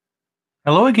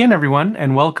Hello again, everyone,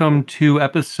 and welcome to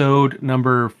episode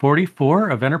number 44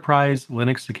 of Enterprise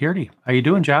Linux Security. How you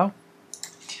doing, Zhao?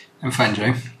 I'm fine,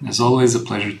 Jay. As always, a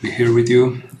pleasure to be here with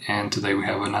you. And today we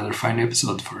have another fine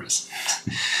episode for us.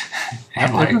 Yep,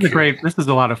 and this is like, a great. This is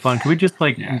a lot of fun. Can we just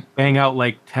yeah, bang out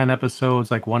like 10 episodes,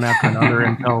 like one after another,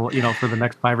 until for the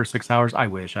next 5 or 6 hours? I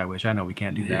wish. I know we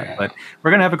can't do that, yeah, but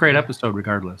we're gonna have a great yeah, episode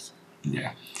regardless.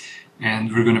 yeah.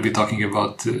 And we're going to be talking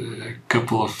about a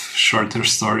couple of shorter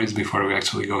stories before we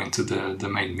actually go into the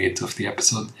main meat of the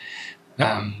episode.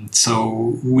 Yep.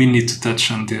 So we need to touch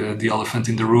on the elephant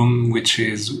in the room, which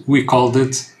is we called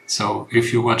it. So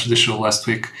if you watched the show last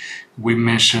week, we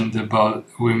mentioned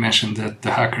that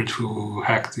the hacker who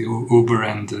hacked Uber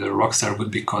and Rockstar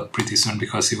would be caught pretty soon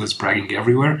because he was bragging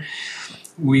everywhere.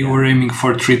 We were aiming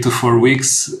for 3 to 4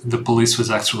 weeks. The police was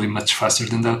actually much faster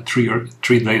than that.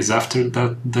 3 days after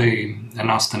that, they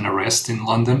announced an arrest in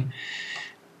London.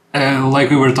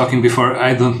 Like we were talking before,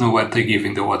 I don't know what they give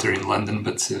in the water in London,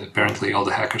 but apparently all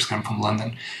the hackers come from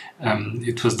London.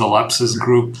 It was the Lapsus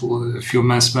group a few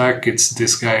months back. It's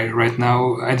this guy right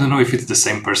now. I don't know if it's the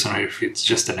same person or if it's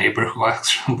just a neighbor who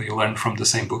actually learned from the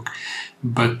same book.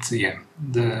 But yeah,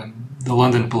 the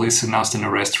London police announced an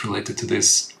arrest related to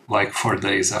this like 4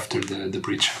 days after the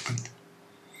breach happened.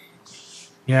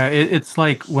 Yeah, it's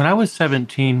like when I was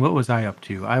 17. What was I up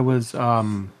to? I was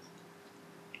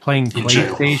playing In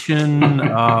jail.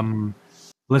 PlayStation,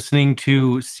 listening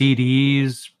to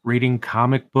CDs, reading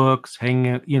comic books,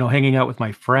 hanging out with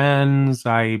my friends.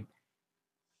 I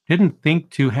didn't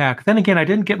think to hack. Then again, I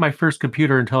didn't get my first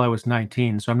computer until I was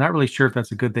 19, so I'm not really sure if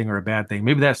that's a good thing or a bad thing.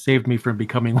 Maybe that saved me from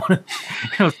becoming one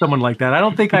of, someone like that. I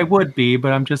don't think I would be,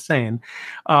 but I'm just saying.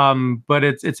 But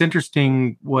it's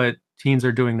interesting what teens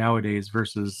are doing nowadays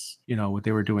versus what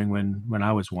they were doing when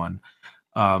I was one.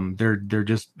 They're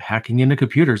just hacking into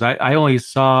computers. I only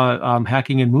saw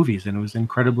hacking in movies, and it was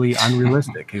incredibly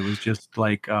unrealistic. It was just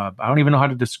like I don't even know how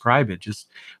to describe it. Just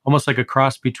almost like a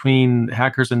cross between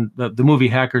hackers and the movie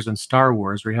Hackers and Star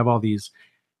Wars, where you have all these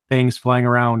things flying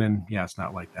around, and yeah, it's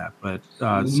not like that. But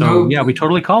so No, yeah, we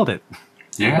totally called it.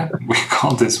 yeah, we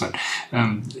called this one.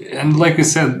 And like we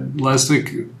said last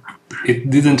week, it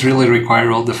didn't really require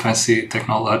all the fancy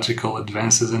technological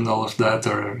advances and all of that,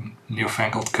 or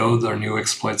newfangled code or new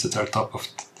exploits that are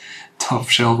top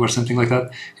shelf or something like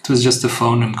that. It was just a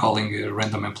phone and calling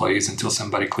random employees until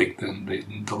somebody clicked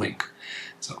the link.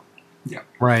 So, yeah.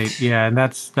 Right. Yeah, and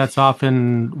that's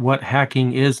often what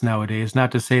hacking is nowadays.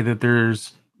 Not to say that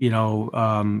there's,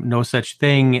 no such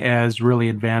thing as really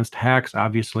advanced hacks.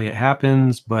 Obviously, it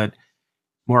happens, but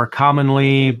more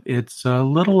commonly, it's a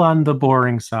little on the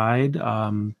boring side,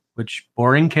 which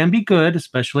boring can be good,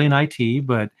 especially in IT.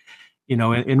 But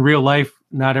in real life,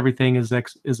 not everything is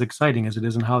as exciting as it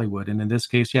is in Hollywood. And in this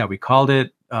case, yeah, we called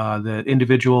it. The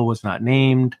individual was not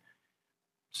named.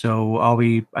 So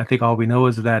I think all we know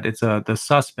is that it's the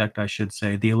suspect, I should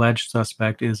say, the alleged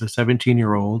suspect is a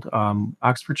 17-year-old,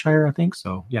 Oxfordshire, I think.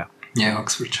 So yeah. Yeah,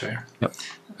 Oxfordshire. Yep.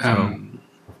 So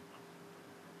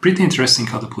Pretty interesting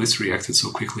how the police reacted so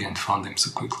quickly and found him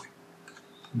so quickly.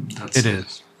 That's it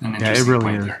is. an Yeah, it interesting really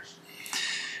point is. there.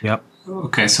 Yep.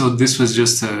 Okay, so this was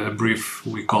just a brief,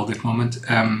 we called it moment.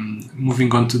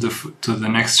 Moving on to the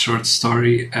next short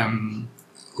story.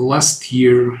 Last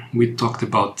year we talked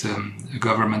about a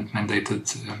government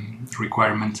mandated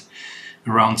requirement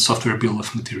around software bill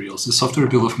of materials. The software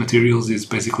bill of materials is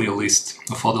basically a list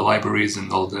of all the libraries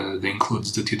and all the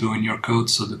includes that you do in your code,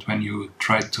 so that when you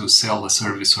try to sell a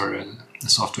service or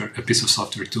a piece of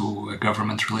software to a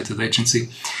government-related agency,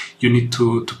 you need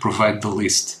to provide the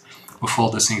list of all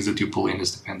the things that you pull in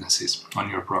as dependencies on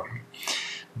your program.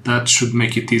 That should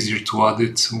make it easier to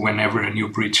audit whenever a new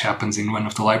breach happens in one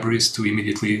of the libraries, to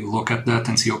immediately look at that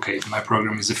and see, okay, my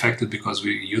program is affected because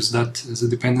we use that as a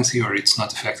dependency, or it's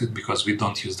not affected because we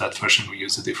don't use that version, we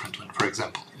use a different one, for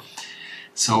example.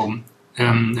 So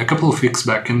a couple of weeks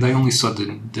back, and I only saw the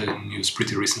news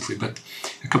pretty recently, but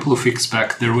a couple of weeks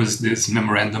back there was this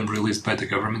memorandum released by the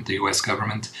government, the US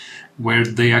government, where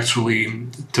they actually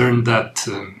turned that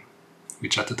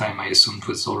which at the time I assumed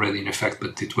was already in effect,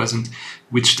 but it wasn't,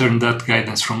 which turned that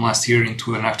guidance from last year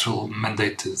into an actual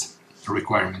mandated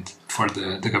requirement for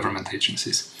the government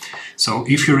agencies. So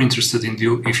if you're interested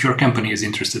if your company is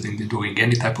interested in doing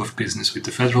any type of business with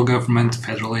the federal government,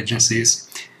 federal agencies,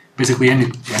 basically any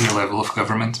level of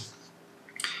government,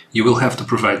 you will have to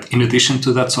provide, in addition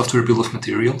to that software bill of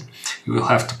material, you will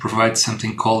have to provide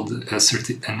something called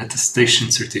an attestation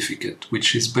certificate,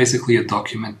 which is basically a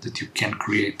document that you can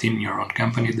create in your own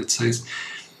company that says,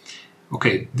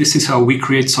 okay, this is how we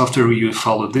create software. We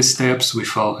follow these steps. We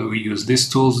use these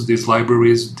tools, these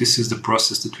libraries. This is the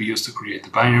process that we use to create the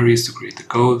binaries, to create the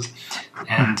code.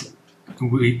 And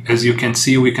we, as you can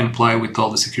see, we comply with all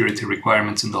the security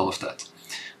requirements and all of that.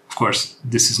 Of course,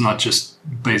 this is not just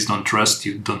based on trust.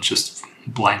 You don't just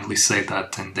blindly say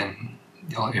that and then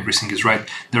everything is right.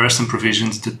 There are some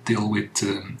provisions that deal with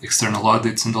external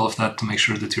audits and all of that to make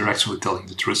sure that you're actually telling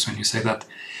the truth when you say that.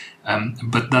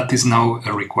 But that is now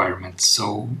a requirement.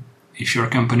 So if your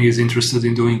company is interested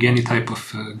in doing any type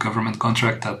of government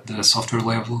contract at the software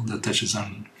level that touches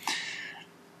on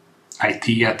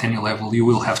IT at any level, you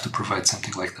will have to provide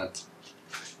something like that.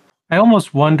 I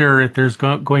almost wonder if there's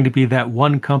going to be that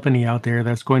one company out there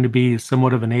that's going to be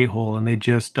somewhat of an a-hole, and they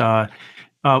just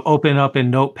open up in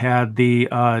Notepad the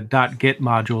 .git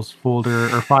modules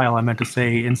folder or file, I meant to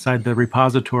say, inside the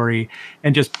repository,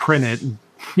 and just print it.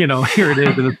 Here it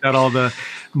is, and it's got all the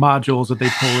modules that they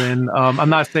pull in. I'm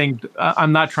not saying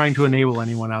I'm not trying to enable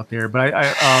anyone out there, but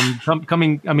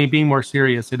being more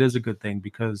serious, it is a good thing,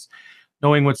 because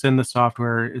knowing what's in the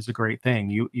software is a great thing.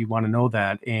 You want to know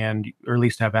that, or at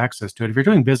least have access to it. If you're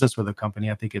doing business with a company,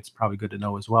 I think it's probably good to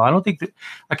know as well.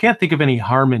 I can't think of any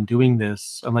harm in doing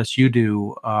this unless you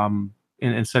do,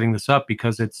 in setting this up,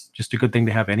 because it's just a good thing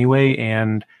to have anyway.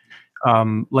 And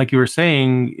like you were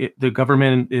saying, the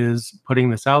government is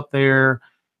putting this out there,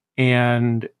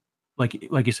 and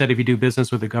like you said, if you do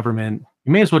business with the government,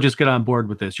 you may as well just get on board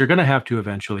with this. You're going to have to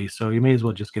eventually, so you may as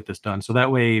well just get this done. So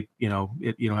that way, you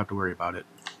don't have to worry about it.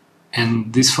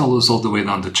 And this follows all the way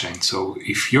down the chain. So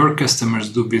if your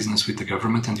customers do business with the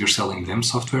government and you're selling them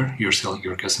software, you're selling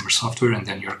your customer software, and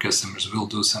then your customers will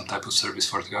do some type of service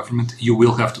for the government, you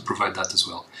will have to provide that as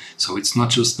well. So it's not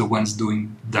just the ones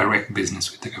doing direct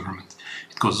business with the government.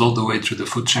 It goes all the way through the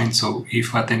food chain. So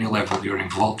if at any level you're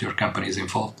involved, your company is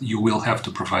involved, you will have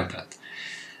to provide that.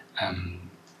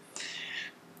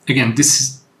 Again, this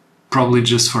is probably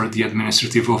just for the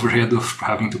administrative overhead of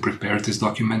having to prepare this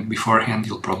document beforehand.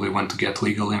 You'll probably want to get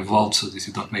legal involved so that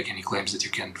you don't make any claims that you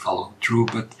can't follow through,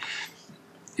 but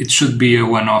it should be a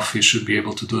one-off. You should be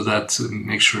able to do that,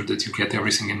 make sure that you get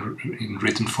everything in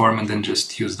written form, and then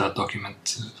just use that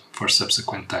document for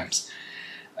subsequent times.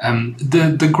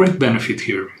 The great benefit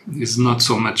here is not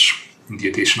so much in the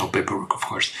additional paperwork, of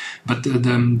course, but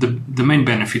the main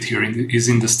benefit here is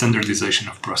in the standardization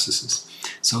of processes,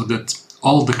 so that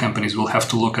all the companies will have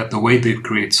to look at the way they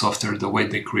create software, the way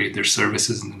they create their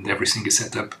services, and everything is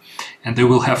set up. And they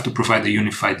will have to provide a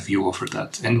unified view over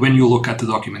that. And when you look at the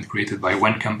document created by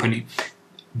one company,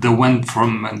 the one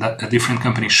from a different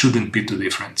company shouldn't be too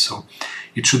different. So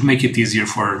it should make it easier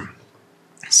for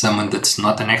someone that's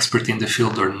not an expert in the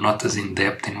field or not as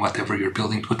in-depth in whatever you're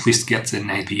building to at least get an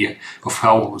idea of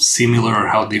how similar or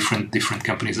how different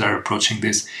companies are approaching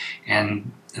this,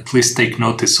 and at least take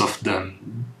notice of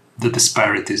the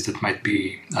disparities that might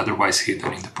be otherwise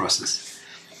hidden in the process.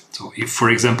 So if, for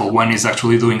example, one is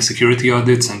actually doing security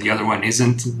audits and the other one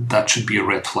isn't, that should be a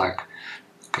red flag.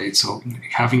 Okay, so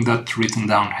having that written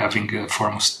down, having a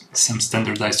form, some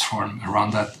standardized form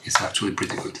around that is actually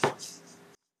pretty good.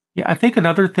 Yeah, I think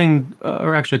another thing,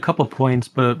 or actually a couple of points,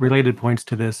 but related points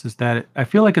to this, is that I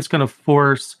feel like it's going to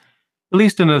force, at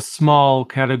least in a small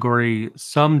category,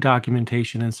 some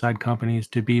documentation inside companies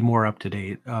to be more up to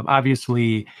date.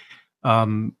 Obviously,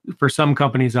 for some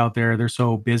companies out there, they're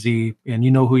so busy, and you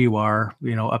know who you are.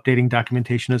 Updating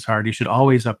documentation is hard. You should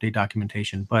always update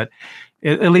documentation, but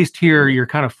at least here, you're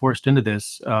kind of forced into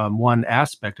this one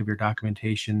aspect of your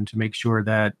documentation to make sure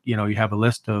that you have a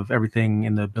list of everything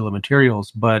in the bill of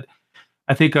materials. But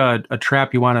I think a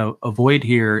trap you want to avoid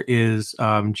here is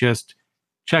just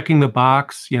checking the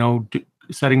box.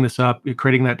 Setting this up, you're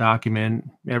creating that document,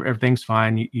 everything's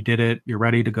fine. You did it. You're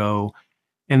ready to go.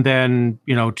 And then,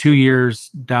 2 years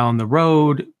down the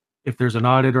road, if there's an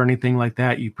audit or anything like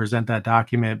that, you present that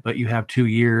document, but you have 2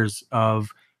 years of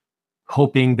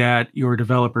hoping that your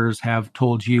developers have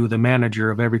told you, the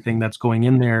manager, of everything that's going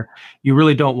in there. You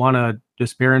really don't want a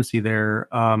disparity there.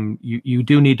 You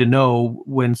do need to know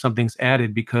when something's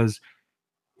added, because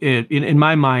in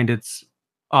my mind, it's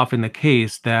often the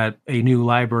case that a new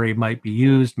library might be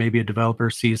used. Maybe a developer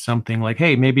sees something like,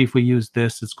 hey, maybe if we use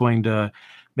this, it's going to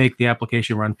make the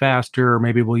application run faster, or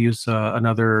maybe we'll use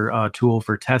another tool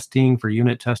for testing, for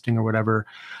unit testing or whatever.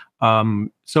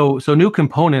 So new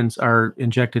components are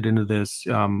injected into this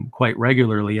quite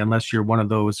regularly, unless you're one of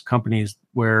those companies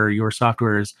where your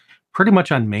software is pretty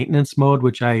much on maintenance mode,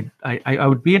 which I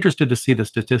would be interested to see the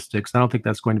statistics. I don't think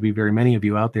that's going to be very many of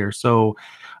you out there. So,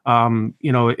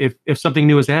 if something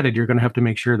new is added, you're going to have to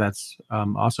make sure that's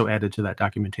also added to that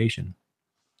documentation.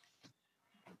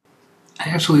 I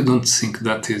actually don't think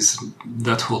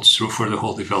that holds true for the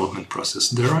whole development process.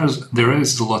 There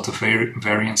is a lot of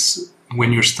variance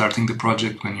when you're starting the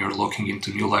project, when you're looking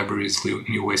into new libraries,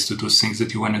 new ways to do things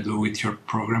that you want to do with your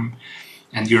program,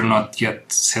 and you're not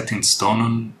yet set in stone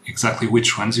on exactly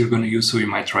which ones you're going to use. So you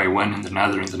might try one and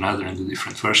another and another and a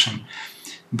different version.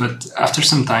 But after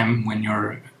some time, when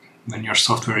your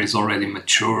software is already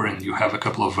mature and you have a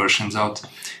couple of versions out,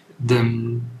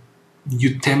 then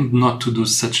you tend not to do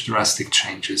such drastic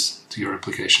changes to your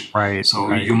application. Right.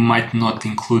 So you might not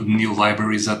include new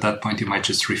libraries at that point. You might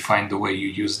just refine the way you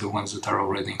use the ones that are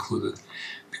already included,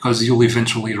 because you'll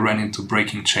eventually run into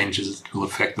breaking changes that will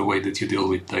affect the way that you deal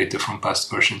with data from past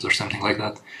versions or something like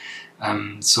that.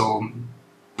 So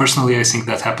personally, I think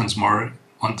that happens more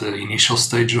on the initial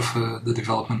stage of the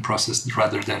development process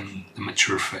rather than the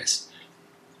mature phase.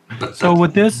 But so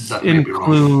would this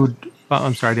include...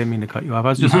 I'm sorry, I didn't mean to cut you off. I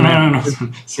was just no.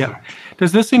 Yeah.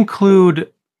 Does this include,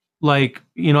 like,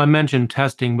 I mentioned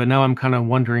testing, but now I'm kind of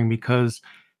wondering because,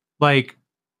 like,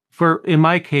 in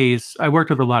my case, I worked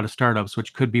with a lot of startups,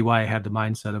 which could be why I had the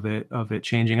mindset of it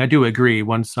changing. I do agree.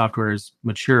 Once software is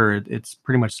mature, it's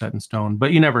pretty much set in stone.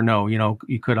 But you never know.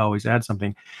 You could always add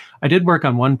something. I did work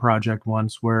on one project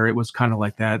once where it was kind of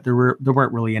like that. There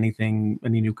weren't really any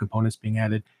new components being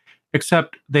added,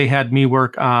 except they had me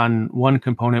work on one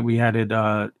component. We added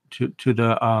to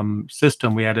the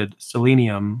system. We added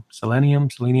Selenium.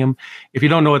 If you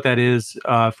don't know what that is,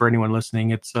 for anyone listening,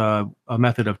 it's a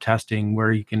method of testing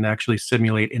where you can actually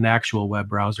simulate an actual web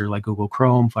browser like Google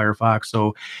Chrome, Firefox.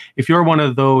 So if you're one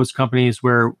of those companies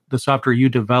where the software you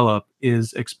develop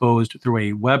is exposed through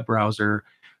a web browser,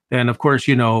 then of course,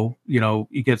 you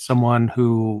get someone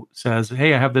who says,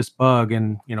 hey, I have this bug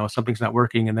and, something's not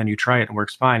working. And then you try it and it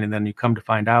works fine. And then you come to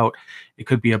find out it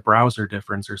could be a browser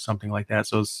difference or something like that.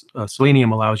 So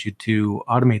Selenium allows you to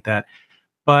automate that.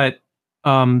 But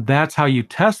that's how you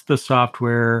test the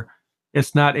software.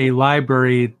 It's not a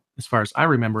library, as far as I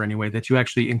remember anyway, that you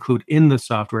actually include in the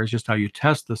software. It's just how you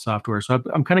test the software. So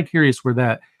I'm kind of curious where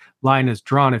that line is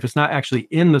drawn. If it's not actually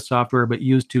in the software but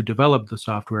used to develop the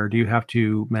software, do you have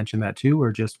to mention that too,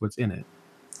 or just what's in it?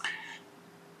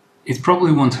 It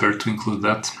probably won't hurt to include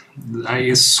that. I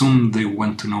assume they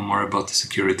want to know more about the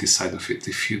security side of it.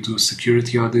 If you do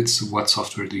security audits, what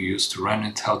software do you use to run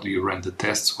it? How do you run the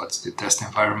tests? What's the test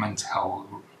environment? How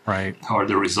are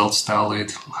the results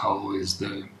tallied? How is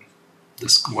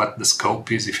what the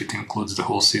scope is, if it includes the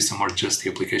whole system or just the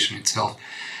application itself?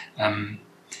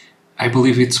 I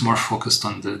believe it's more focused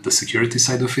on the security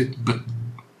side of it, but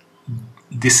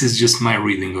this is just my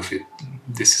reading of it.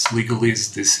 This is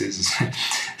legalese.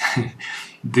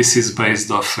 This is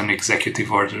based off an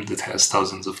executive order that has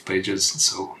thousands of pages.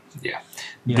 So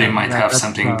they might have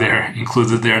something there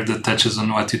included there that touches on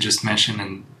what you just mentioned.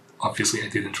 And obviously, I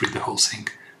didn't read the whole thing.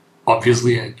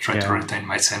 Obviously, I try to retain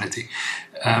my sanity.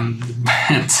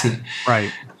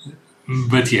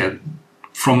 But yeah.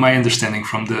 From my understanding,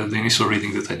 from the initial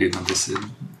reading that I did on this, it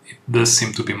does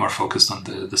seem to be more focused on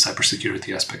the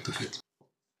cybersecurity aspect of it.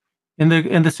 In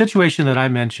the situation that I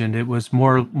mentioned, it was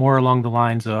more along the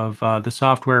lines of the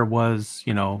software was,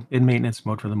 in maintenance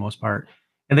mode for the most part,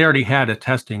 and they already had a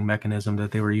testing mechanism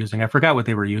that they were using. I forgot what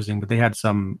they were using, but they had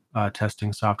some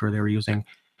testing software they were using.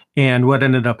 And what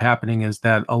ended up happening is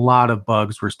that a lot of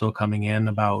bugs were still coming in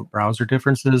about browser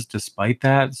differences despite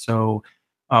that. So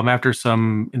after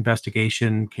some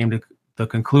investigation, came to the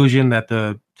conclusion that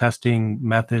the testing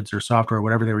methods or software,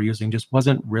 whatever they were using, just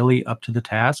wasn't really up to the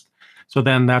task. So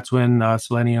then that's when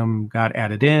Selenium got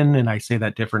added in, and I say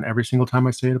that different every single time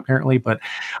I say it, apparently. But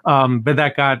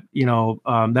that got,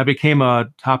 that became a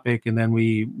topic, and then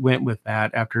we went with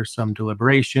that after some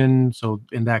deliberation. So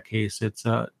in that case, it's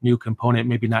a new component,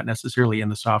 maybe not necessarily in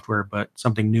the software, but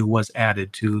something new was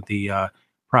added to the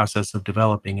process of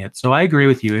developing it. So I agree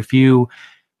with you. If you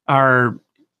are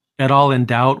at all in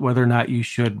doubt whether or not you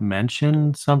should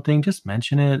mention something, just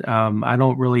mention it. I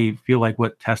don't really feel like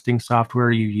what testing software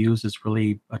you use is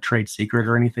really a trade secret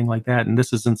or anything like that. And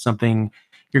this isn't something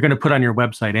you're going to put on your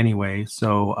website anyway.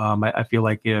 So I feel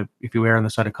like if you err on the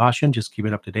side of caution, just keep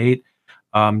it up to date.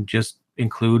 Just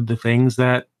include the things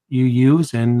that you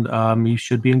use, and you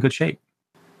should be in good shape.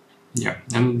 Yeah,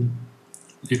 and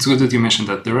it's good that you mentioned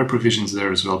that. There are provisions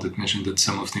there as well that mention that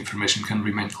some of the information can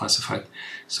remain classified.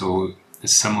 So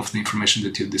some of the information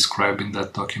that you describe in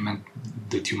that document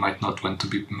that you might not want to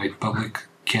be made public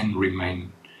can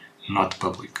remain not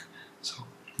public. So,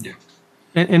 yeah.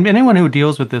 And anyone who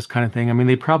deals with this kind of thing, I mean,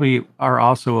 they probably are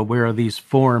also aware of these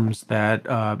forms that,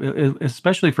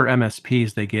 especially for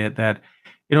MSPs, they get that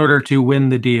in order to win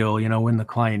the deal, win the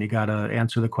client, you got to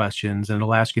answer the questions, and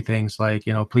it'll ask you things like,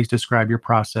 please describe your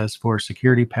process for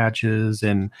security patches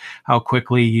and how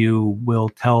quickly you will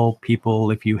tell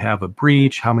people if you have a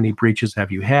breach, how many breaches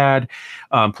have you had,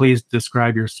 please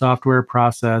describe your software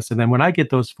process. And then when I get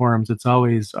those forms, it's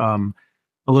always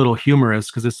a little humorous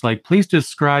because it's like, please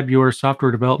describe your software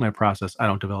development process. I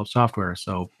don't develop software,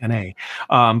 so NA.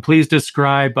 Please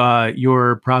describe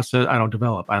your process. I don't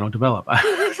develop.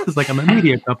 It's like I'm a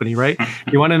media company, right?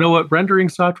 You want to know what rendering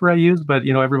software I use, but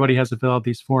everybody has to fill out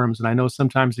these forms, and I know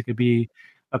sometimes it could be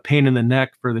a pain in the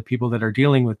neck for the people that are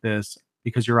dealing with this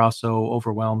because you're also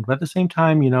overwhelmed. But at the same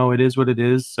time, it is what it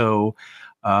is. So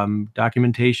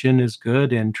documentation is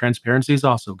good, and transparency is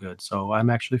also good. So I'm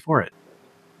actually for it.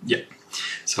 Yeah.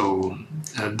 So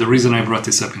the reason I brought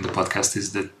this up in the podcast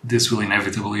is that this will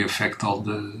inevitably affect all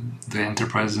the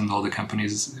enterprises and all the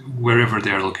companies wherever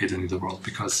they are located in the world,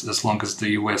 because as long as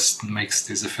the US makes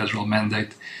this a federal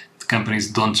mandate, the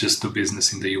companies don't just do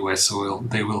business in the US, so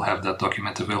they will have that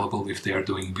document available if they are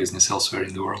doing business elsewhere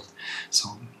in the world. So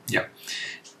yeah.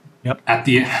 Yep.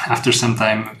 After some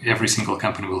time, every single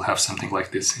company will have something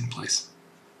like this in place.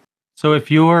 So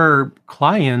if your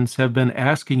clients have been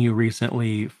asking you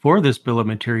recently for this bill of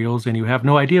materials and you have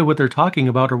no idea what they're talking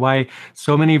about or why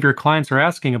so many of your clients are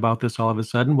asking about this all of a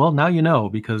sudden, well, now you know,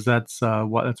 because that's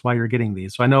why you're getting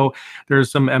these. So I know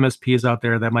there's some MSPs out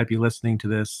there that might be listening to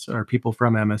this, or people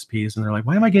from MSPs, and they're like,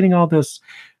 why am I getting all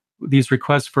these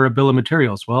requests for a bill of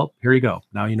materials? Well, here you go.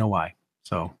 Now you know why.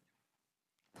 So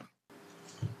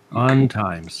fun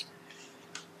times.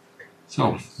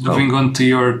 So, moving on to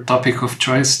your topic of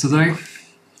choice today.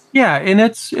 Yeah, and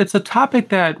it's a topic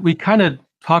that we kind of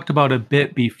talked about a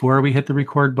bit before we hit the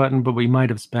record button, but we might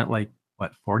have spent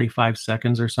 45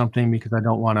 seconds or something, because I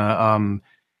don't want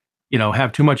to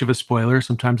have too much of a spoiler.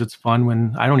 Sometimes it's fun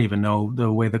when I don't even know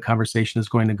the way the conversation is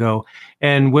going to go.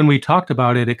 And when we talked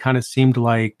about it, it kind of seemed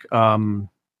like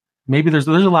maybe there's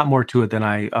a lot more to it than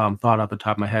I thought off the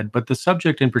top of my head. But the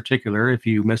subject in particular, if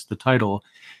you missed the title,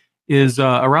 is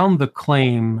around the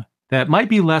claim that might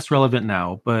be less relevant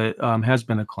now, but has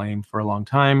been a claim for a long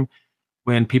time.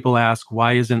 When people ask,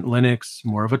 why isn't Linux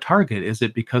more of a target? Is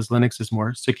it because Linux is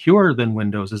more secure than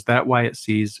Windows? Is that why it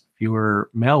sees fewer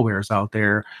malwares out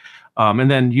there? And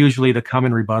then usually the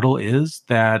common rebuttal is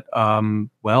that,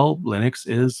 Linux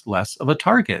is less of a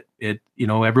target.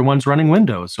 Everyone's running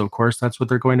Windows, so of course that's what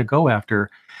they're going to go after.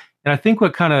 And I think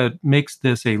what kind of makes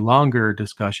this a longer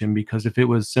discussion, because if it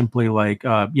was simply like,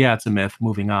 it's a myth,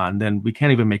 moving on, then we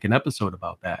can't even make an episode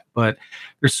about that. But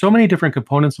there's so many different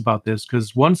components about this,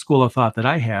 because one school of thought that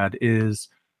I had is,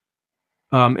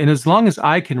 and as long as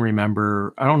I can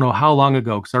remember, I don't know how long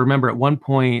ago, because I remember at one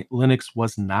point Linux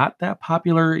was not that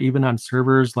popular, even on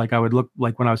servers. Like I would look,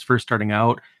 like when I was first starting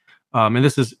out, and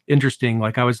this is interesting,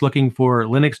 like I was looking for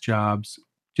Linux jobs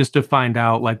just to find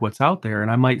out like what's out there, and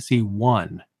I might see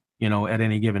one at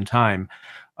any given time,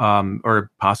 or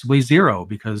possibly zero,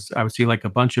 because I would see like a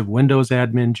bunch of Windows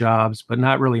admin jobs, but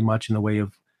not really much in the way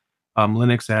of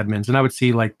Linux admins. And I would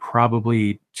see like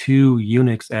probably 2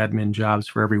 Unix admin jobs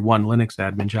for every 1 Linux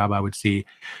admin job I would see.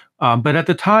 But at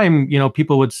the time,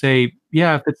 people would say,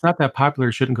 yeah, if it's not that popular,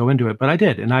 it shouldn't go into it. But I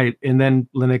did. And then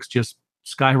Linux just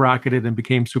skyrocketed and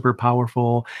became super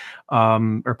powerful,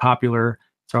 or popular.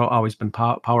 So always been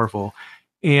powerful.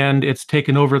 And it's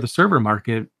taken over the server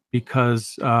market,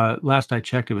 because last I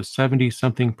checked, it was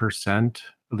 70-something%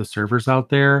 of the servers out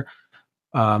there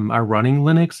are running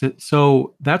Linux.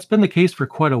 So that's been the case for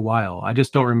quite a while. I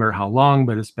just don't remember how long,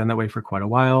 but it's been that way for quite a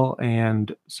while.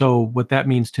 And so what that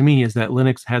means to me is that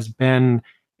Linux has been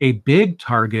a big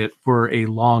target for a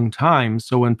long time.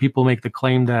 So when people make the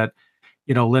claim that,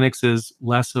 Linux is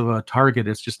less of a target,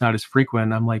 it's just not as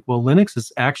frequent, I'm like, well, Linux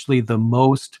is actually the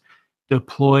most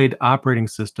deployed operating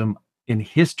system in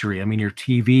history. I mean, your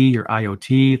TV, your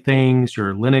IoT things,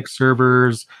 your Linux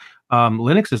servers,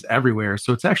 Linux is everywhere.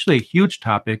 So it's actually a huge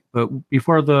topic. But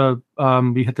before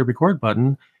we hit the record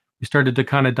button, we started to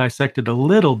kind of dissect it a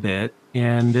little bit,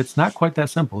 and it's not quite that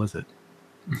simple, is it?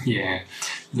 Yeah,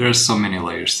 there are so many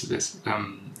layers to this,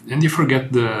 and you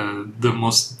forget the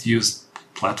most used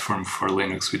platform for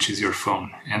Linux, which is your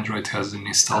phone. Android has an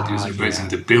installed user base in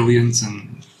the billions,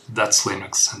 and that's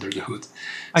Linux under the hood.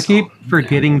 I keep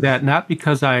forgetting that, not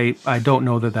because I don't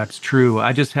know that that's true.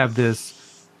 I just have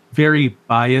this very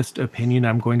biased opinion.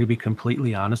 I'm going to be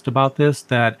completely honest about this,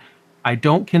 that I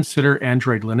don't consider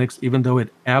Android Linux, even though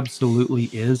it absolutely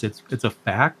is. It's a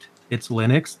fact. It's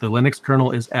Linux. The Linux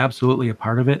kernel is absolutely a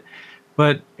part of it.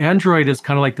 But Android is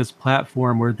kind of like this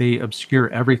platform where they obscure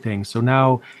everything. So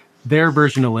now their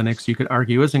version of Linux, you could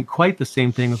argue, isn't quite the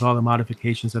same thing with all the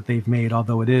modifications that they've made,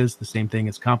 although it is the same thing.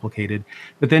 It's complicated.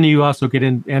 But then you also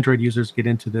Android users get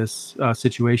into this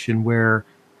situation where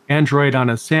Android on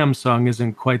a Samsung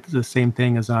isn't quite the same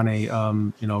thing as on a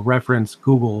reference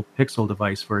Google Pixel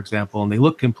device, for example, and they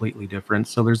look completely different.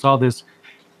 So there's all this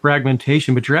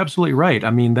fragmentation. But you're absolutely right.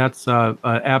 I mean, that's a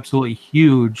absolutely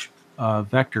huge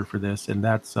vector for this, and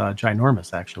that's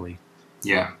ginormous, actually.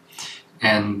 Yeah.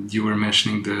 And you were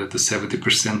mentioning the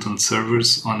 70% on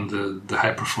servers on the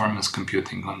high performance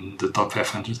computing on the top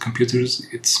 500 computers.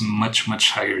 It's much, much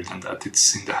higher than that.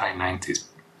 It's in the high 90s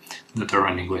that are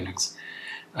running Linux.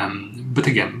 But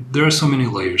again, there are so many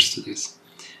layers to this.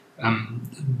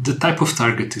 The type of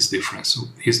target is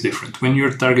different. When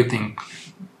you're targeting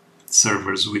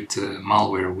servers with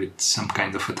malware, with some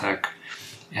kind of attack,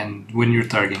 and when you're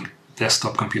targeting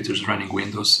desktop computers running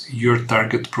Windows, your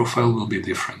target profile will be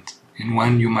different. In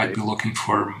one, you might be looking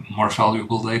for more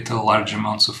valuable data, large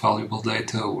amounts of valuable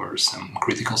data, or some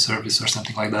critical service or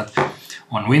something like that.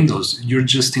 On Windows, you're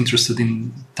just interested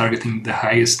in targeting the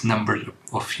highest number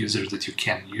of users that you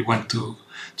can. You want to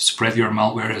spread your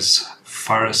malware as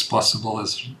far as possible,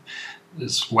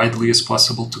 as widely as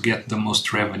possible, to get the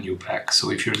most revenue back.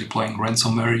 So if you're deploying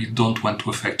ransomware, you don't want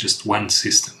to affect just one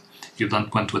system. You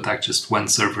don't want to attack just one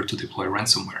server to deploy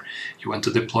ransomware. You want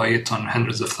to deploy it on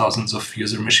hundreds of thousands of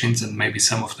user machines, and maybe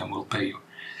some of them will pay you.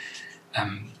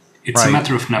 It's a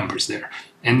matter of numbers there.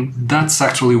 And that's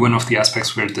actually one of the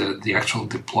aspects where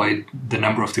the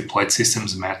number of deployed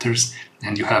systems matters.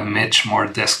 And you have much more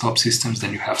desktop systems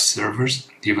than you have servers,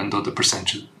 even though the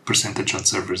percentage on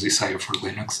servers is higher for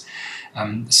Linux.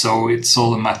 So it's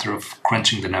all a matter of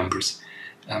crunching the numbers.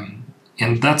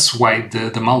 And that's why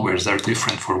the malwares are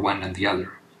different for one and the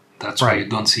other. That's why you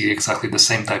don't see exactly the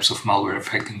same types of malware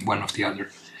affecting one of the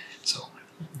other. So,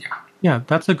 yeah. Yeah,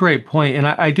 that's a great point. And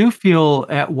I do feel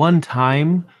at one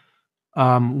time,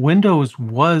 Windows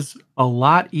was a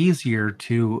lot easier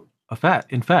to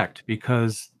infect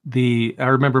because I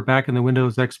remember back in the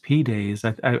Windows XP days,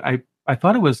 I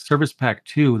thought it was Service Pack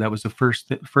 2 that was the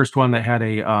first one that had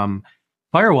a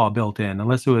firewall built in,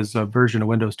 unless it was a version of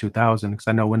Windows 2000, because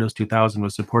I know Windows 2000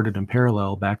 was supported in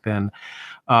parallel back then.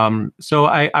 So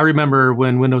I remember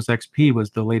when Windows XP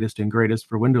was the latest and greatest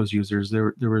for Windows users,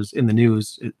 there was in the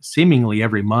news, seemingly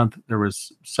every month, there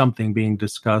was something being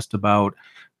discussed about,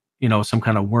 some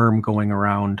kind of worm going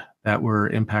around that were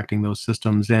impacting those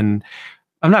systems. And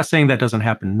I'm not saying that doesn't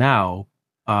happen now,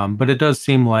 but it does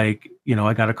seem like,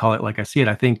 I got to call it like I see it.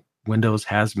 I think Windows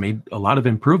has made a lot of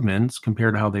improvements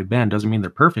compared to how they've been. Doesn't mean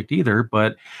they're perfect either,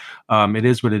 but it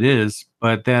is what it is.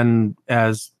 But then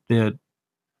as the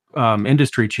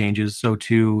industry changes, so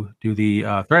too do the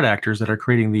threat actors that are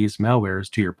creating these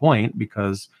malwares, to your point,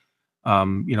 because,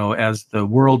 as the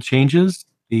world changes,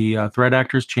 the threat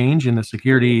actors change and the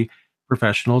security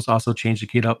professionals also change to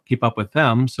keep up with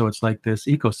them. So it's like this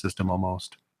ecosystem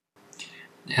almost.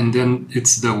 And then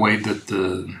it's the way that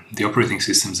the operating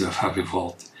systems have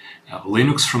evolved.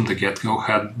 Linux from the get-go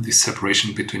had this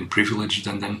separation between privileged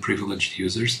and unprivileged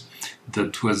users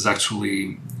that was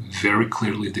actually very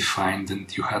clearly defined,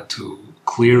 and you had to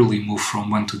clearly move from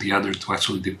one to the other to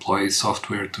actually deploy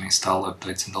software, to install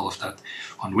updates and all of that.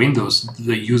 On Windows,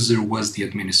 the user was the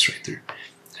administrator.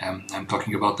 I'm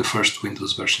talking about the first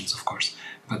Windows versions, of course,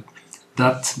 but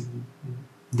that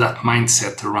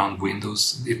mindset around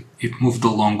Windows, it moved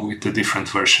along with the different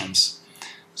versions.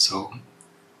 So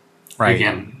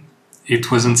again,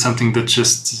 it wasn't something that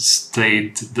just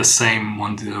stayed the same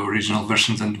on the original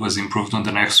versions and was improved on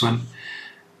the next one.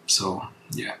 So,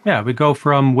 yeah. Yeah, we go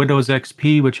from Windows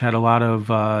XP, which had a lot of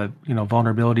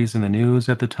vulnerabilities in the news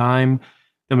at the time.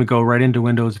 Then we go right into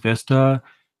Windows Vista,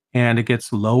 and it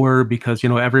gets lower because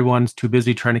everyone's too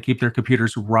busy trying to keep their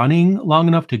computers running long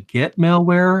enough to get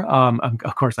malware.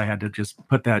 Of course, I had to just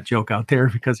put that joke out there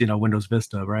because Windows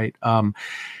Vista, right?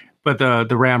 But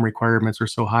the RAM requirements are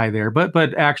so high there.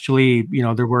 But actually,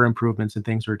 there were improvements and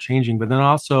things were changing. But then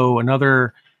also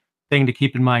another thing to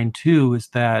keep in mind too is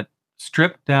that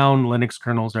stripped down Linux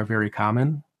kernels are very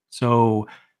common. So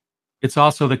it's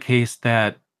also the case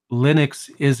that Linux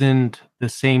isn't the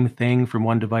same thing from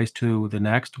one device to the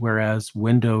next, whereas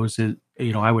Windows,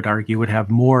 I would argue, would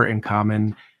have more in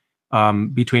common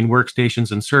between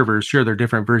workstations and servers. Sure, they're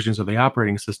different versions of the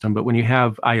operating system, but when you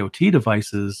have IoT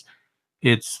devices,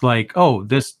 it's like, oh,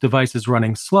 this device is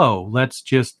running slow. Let's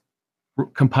just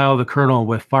compile the kernel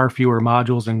with far fewer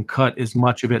modules and cut as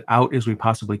much of it out as we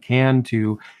possibly can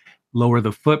to lower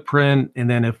the footprint. And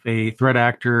then if a threat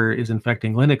actor is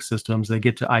infecting Linux systems, they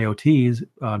get to IoTs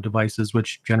devices,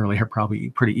 which generally are probably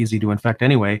pretty easy to infect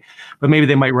anyway. But maybe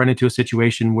they might run into a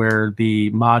situation where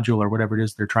the module or whatever it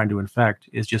is they're trying to infect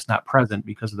is just not present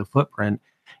because of the footprint.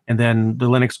 And then the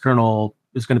Linux kernel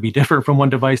is going to be different from one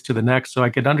device to the next. So I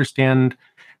could understand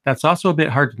that's also a bit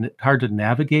hard to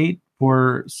navigate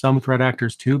for some threat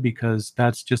actors too, because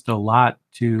that's just a lot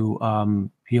to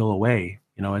peel away,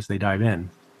 as they dive in.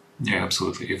 Yeah,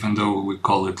 absolutely. Even though we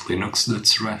call it Linux,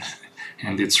 that's run,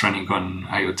 and it's running on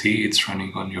IoT, it's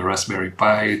running on your Raspberry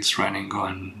Pi, it's running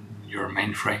on your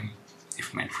mainframe,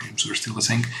 if mainframes were still a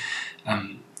thing.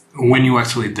 When you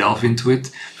actually delve into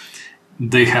it,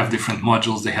 they have different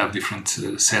modules, they have different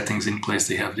settings in place,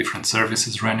 they have different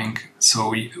services running.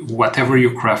 So whatever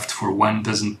you craft for one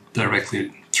doesn't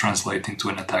directly translate into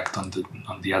an attack on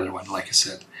the other one, like you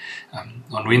said.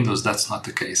 On Windows, that's not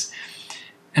the case.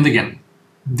 And again,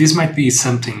 this might be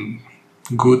something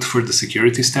good for the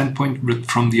security standpoint, but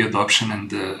from the adoption and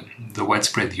the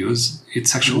widespread use,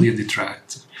 it's actually a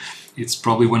detract. It's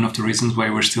probably one of the reasons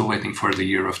why we're still waiting for the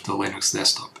year of the Linux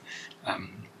desktop.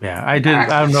 Yeah, I did.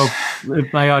 I don't know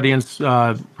if my audience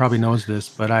probably knows this,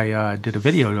 but I did a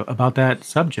video about that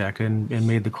subject and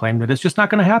made the claim that it's just not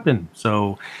going to happen.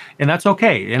 So, and that's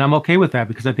okay. And I'm okay with that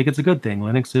because I think it's a good thing.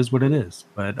 Linux is what it is.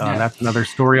 But that's another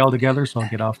story altogether. So I'll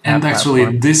get off that. And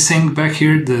actually, this thing back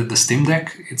here, the Steam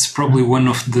Deck, it's probably one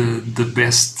of the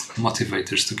best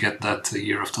motivators to get that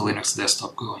year of the Linux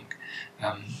desktop going.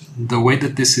 The way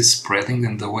that this is spreading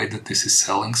and the way that this is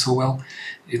selling so well,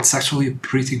 it's actually a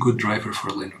pretty good driver for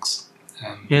Linux.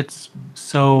 It's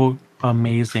so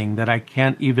amazing that I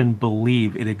can't even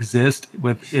believe it exists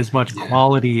with as much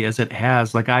quality as it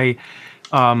has. Like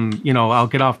I'll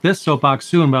get off this soapbox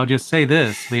soon, but I'll just say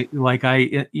this. Like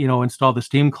I installed the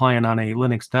Steam client on a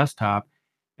Linux desktop,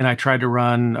 and I tried to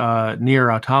run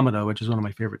Nier Automata, which is one of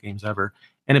my favorite games ever.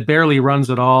 And it barely runs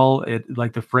at all. It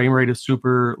like the frame rate is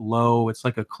super low. It's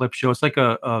like a clip show. It's like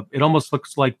it almost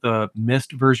looks like the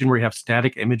Myst version where you have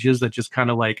static images that just kind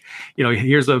of like,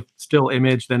 here's a still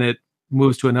image, then it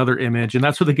moves to another image. And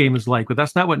that's what the game is like. But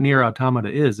that's not what Nier Automata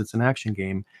is. It's an action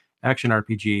game, action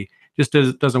RPG. Just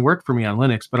doesn't work for me on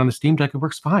Linux. But on the Steam Deck, it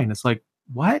works fine. It's like,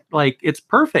 what? Like, it's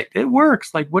perfect. It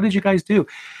works. Like, what did you guys do?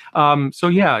 So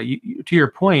yeah, to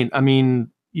your point, I mean,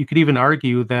 you could even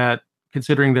argue that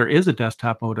considering there is a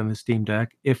desktop mode on the Steam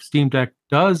Deck, if Steam Deck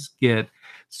does get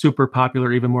super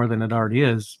popular even more than it already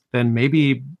is, then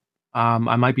maybe I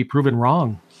might be proven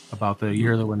wrong about the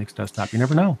year of the Linux desktop. You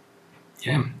never know.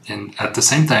 Yeah, and at the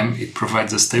same time, it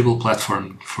provides a stable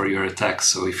platform for your attacks.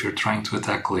 So if you're trying to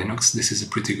attack Linux, this is a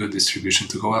pretty good distribution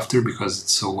to go after because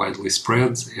it's so widely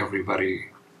spread.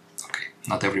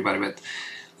 Not everybody, but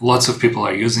lots of people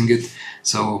are using it.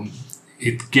 So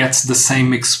it gets the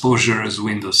same exposure as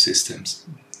Windows systems.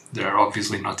 There are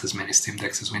obviously not as many Steam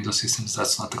Decks as Windows systems.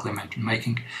 That's not the claim I'm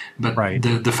making. But right.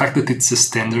 the fact that it's a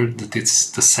standard, that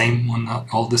it's the same on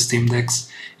all the Steam Decks,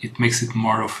 it makes it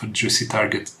more of a juicy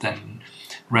target than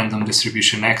random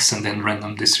distribution X and then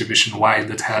random distribution Y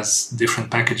that has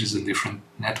different packages and different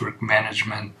network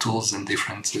management tools and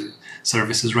different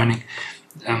services running.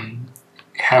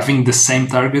 Having the same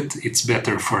target, it's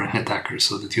better for an attacker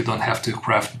so that you don't have to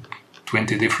craft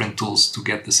 20 different tools to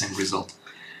get the same result.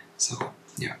 So,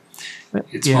 yeah,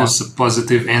 it's both a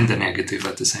positive and a negative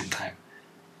at the same time.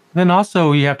 Then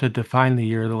also you have to define the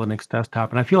year of the Linux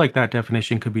desktop. And I feel like that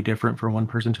definition could be different from one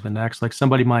person to the next. Like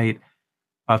somebody might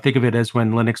think of it as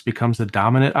when Linux becomes the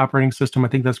dominant operating system. I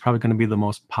think that's probably going to be the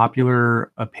most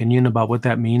popular opinion about what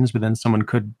that means. But then someone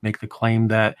could make the claim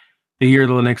that the year of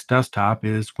the Linux desktop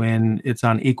is when it's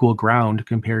on equal ground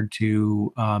compared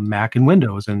to Mac and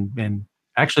Windows. And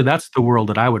actually, that's the world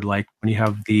that I would like when you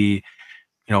have the,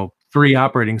 3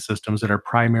 operating systems that are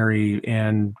primary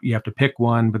and you have to pick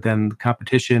one, but then the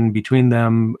competition between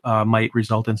them might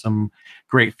result in some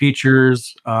great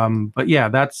features. But yeah,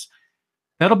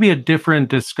 that'll be a different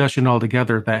discussion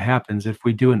altogether if that happens. If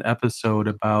we do an episode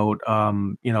about,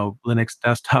 Linux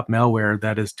desktop malware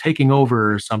that is taking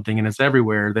over or something and it's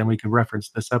everywhere, then we can reference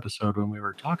this episode when we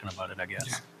were talking about it, I guess.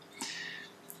 Yeah.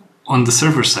 On the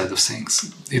server side of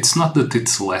things, it's not that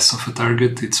it's less of a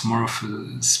target, it's more of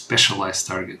a specialized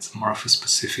target, more of a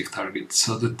specific target,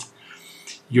 so that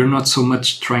you're not so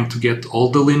much trying to get all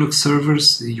the Linux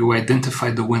servers, you identify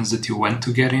the ones that you want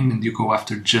to get in and you go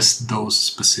after just those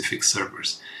specific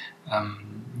servers.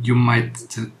 You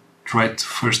might try to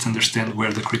first understand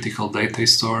where the critical data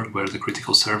is stored, where the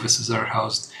critical services are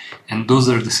housed, and those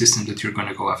are the systems that you're going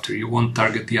to go after. You won't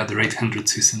target the other 800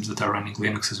 systems that are running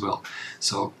Linux as well.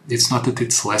 So it's not that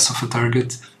it's less of a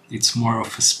target, it's more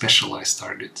of a specialized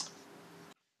target.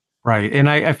 Right. And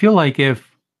I feel like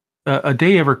if a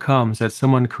day ever comes that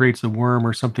someone creates a worm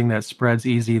or something that spreads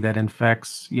easy that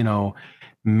infects,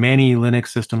 many Linux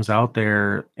systems out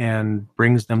there and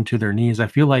brings them to their knees, I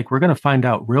feel like we're going to find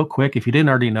out real quick, if you didn't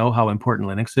already know how important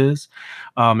Linux is.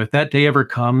 If that day ever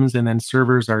comes and then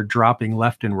servers are dropping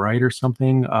left and right or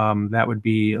something, that would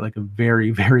be like a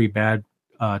very, very bad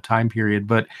time period.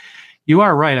 But you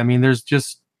are right. I mean, there's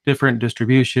just different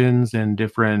distributions and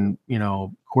different,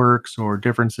 quirks or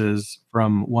differences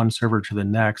from one server to the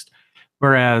next.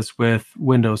 Whereas with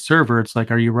Windows Server, it's like,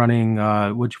 are you running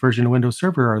which version of Windows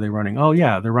Server are they running? Oh,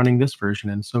 yeah, they're running this version,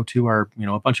 and so too are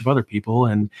a bunch of other people.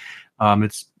 And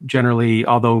it's generally,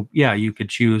 although yeah, you could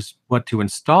choose what to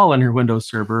install on your Windows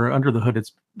Server. Under the hood,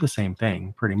 it's the same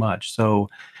thing, pretty much. So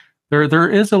there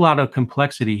is a lot of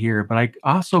complexity here, but I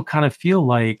also kind of feel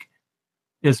like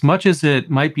as much as it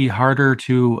might be harder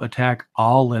to attack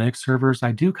all Linux servers,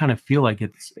 I do kind of feel like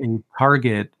it's a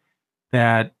target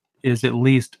that is at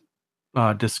least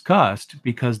discussed,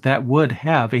 because that would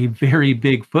have a very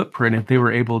big footprint if they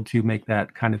were able to make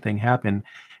that kind of thing happen.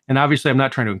 And obviously, I'm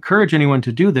not trying to encourage anyone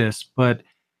to do this, but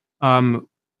um,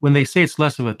 when they say it's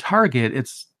less of a target,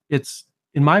 it's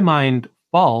in my mind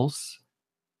false.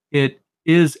 It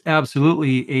is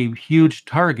absolutely a huge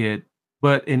target,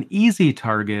 but an easy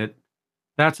target,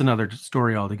 that's another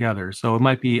story altogether. So it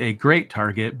might be a great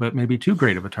target, but maybe too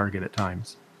great of a target at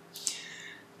times.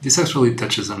 This actually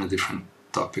touches on a different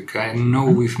topic. I know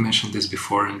we've mentioned this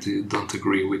before and you don't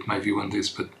agree with my view on this,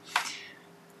 but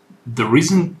the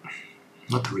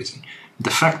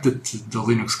fact that the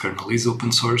Linux kernel is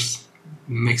open source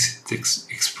makes it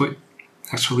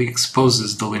actually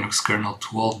exposes the Linux kernel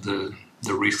to all the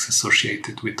risks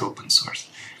associated with open source.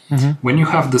 When you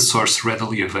have the source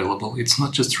readily available, it's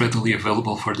not just readily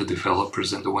available for the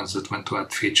developers and the ones that want to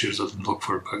add features or look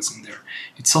for bugs in there.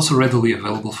 It's also readily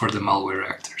available for the malware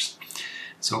actors.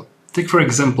 So take, for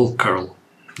example, curl.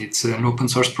 It's an open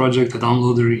source project, a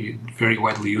downloader, very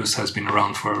widely used, has been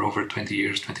around for over 20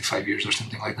 years, 25 years or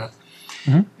something like that.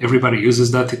 Everybody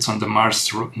uses that. It's on the Mars,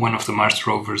 one of the Mars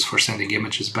rovers for sending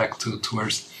images back to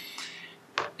Earth.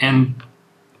 And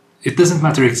it doesn't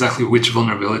matter exactly which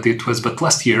vulnerability it was, but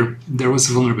last year there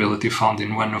was a vulnerability found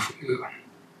in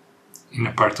in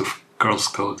a part of curl's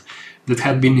code that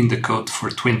had been in the code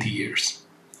for 20 years.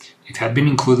 It had been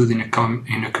included in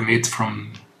a commit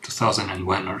from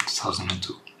 2001 or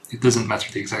 2002. It doesn't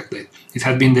matter the exact date. It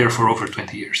had been there for over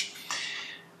 20 years.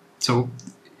 So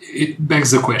it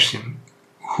begs the question,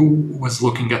 who was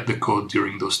looking at the code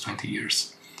during those 20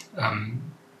 years?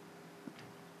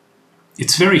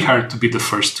 It's very hard to be the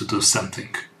first to do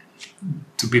something,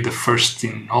 to be the first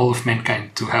in all of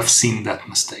mankind to have seen that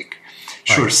mistake.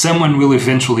 Sure, someone will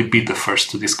eventually be the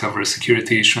first to discover a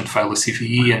security issue and file a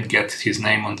CVE and get his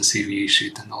name on the CVE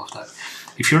sheet and all of that.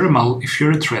 If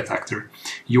you're a threat actor,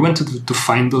 you want to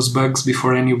find those bugs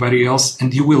before anybody else,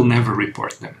 and you will never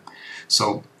report them.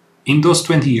 So in those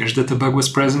 20 years that the bug was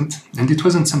present, and it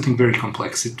wasn't something very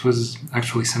complex, it was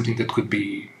actually something that could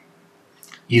be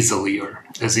easily, or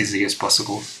as easy as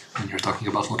possible when you're talking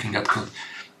about looking at code,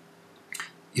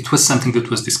 it was something that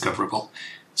was discoverable.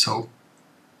 So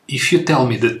if you tell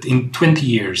me that in 20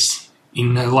 years,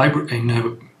 in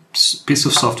a piece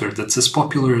of software that's as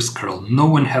popular as curl, no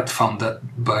one had found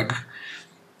that bug,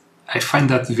 I find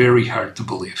that very hard to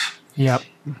believe. Yep.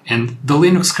 And the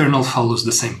Linux kernel follows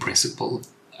the same principle.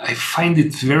 I find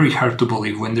it very hard to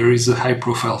believe when there is a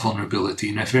high-profile vulnerability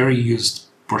in a very used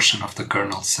portion of the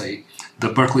kernel, say the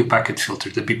Berkeley packet filter,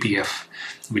 the BPF,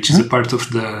 which is a part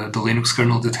of the Linux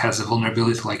kernel that has a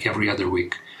vulnerability like every other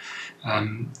week.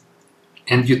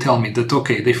 And you tell me that,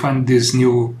 okay, they find this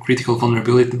new critical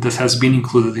vulnerability that has been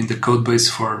included in the code base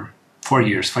for 4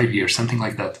 years, 5 years, something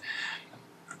like that.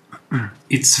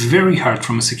 It's very hard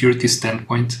from a security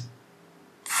standpoint,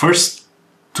 first,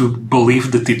 to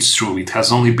believe that it's true. It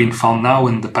has only been found now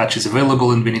and the patch is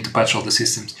available and we need to patch all the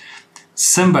systems.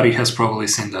 Somebody has probably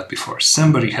seen that before.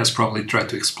 Somebody has probably tried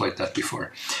to exploit that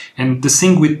before. And the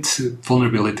thing with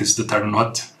vulnerabilities that are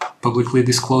not publicly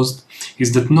disclosed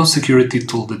is that no security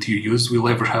tool that you use will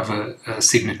ever have a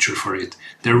signature for it.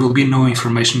 There will be no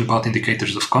information about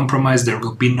indicators of compromise. There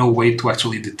will be no way to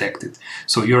actually detect it.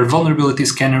 So your vulnerability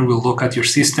scanner will look at your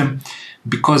system.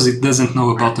 Because it doesn't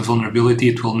know about the vulnerability,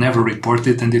 it will never report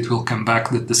it, and it will come back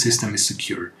that the system is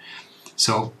secure.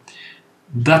 So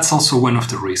that's also one of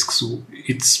the risks.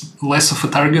 It's less of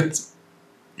a target,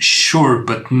 sure,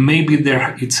 but maybe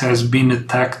it has been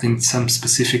attacked in some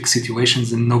specific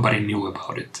situations and nobody knew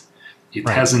about it. It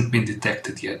hasn't been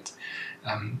detected yet.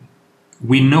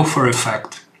 We know for a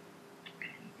fact,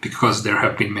 because there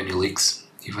have been many leaks,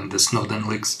 even the Snowden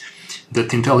leaks,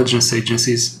 that intelligence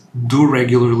agencies do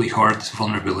regularly hoard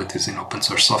vulnerabilities in open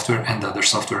source software and other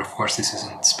software. Of course, this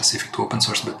isn't specific to open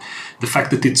source, but the fact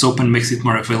that it's open makes it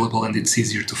more available and it's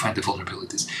easier to find the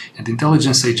vulnerabilities. And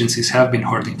intelligence agencies have been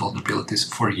hoarding vulnerabilities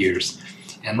for years.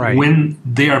 And Right. when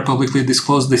they are publicly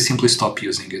disclosed, they simply stop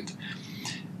using it.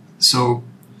 So,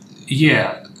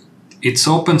 yeah, it's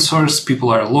open source, people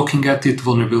are looking at it,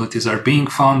 vulnerabilities are being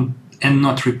found and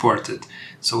not reported.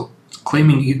 So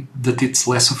claiming that it's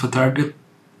less of a target,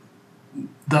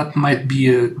 that might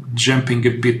be jumping a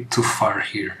bit too far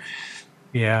here.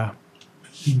 Yeah.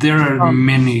 There are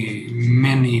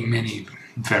many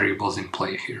variables in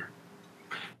play here.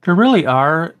 There really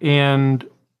are, and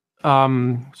so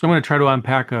I'm going to try to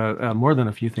unpack more than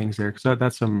a few things there, because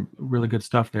that's some really good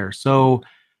stuff there. So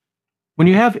when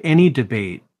you have any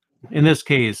debate, in this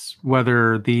case,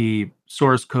 whether the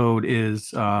source code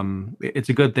is, it's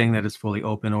a good thing that it's fully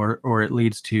open, or it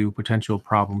leads to potential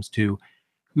problems too.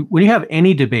 When you have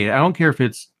any debate, I don't care if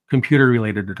it's computer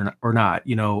related or not,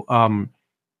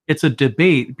 it's a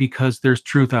debate because there's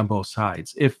truth on both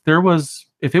sides. If it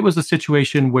was a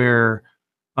situation where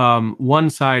one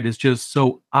side is just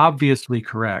so obviously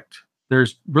correct,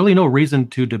 there's really no reason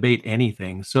to debate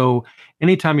anything. So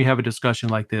anytime you have a discussion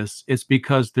like this, it's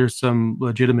because there's some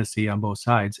legitimacy on both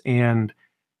sides. And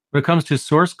when it comes to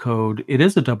source code, it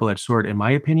is a double-edged sword, in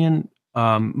my opinion.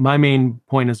 My main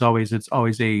point is always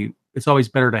it's always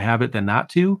better to have it than not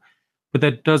to, but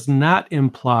that does not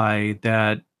imply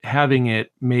that having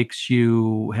it makes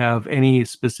you have any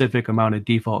specific amount of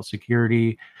default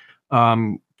security.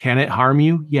 Can it harm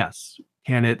you? Yes.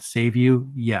 Can it save you?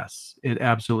 Yes, it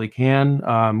absolutely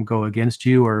can, go against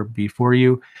you or be for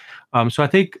you. So I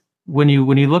think when you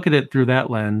look at it through that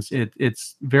lens,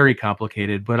 it's very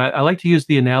complicated. But I like to use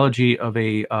the analogy of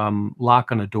a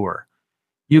lock on a door.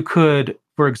 You could,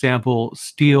 for example,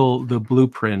 steal the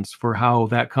blueprints for how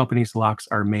that company's locks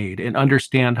are made and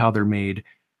understand how they're made,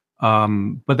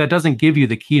 but that doesn't give you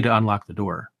the key to unlock the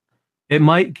door. It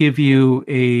might give you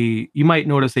you might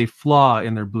notice a flaw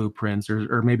in their blueprints,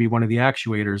 or maybe one of the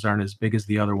actuators aren't as big as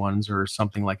the other ones or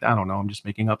something like that. I don't know. I'm just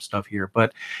making up stuff here,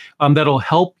 but that'll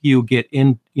help you get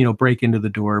in, break into the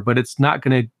door, but it's not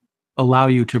going to allow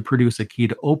you to produce a key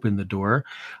to open the door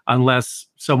unless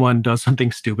someone does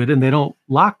something stupid and they don't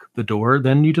lock the door.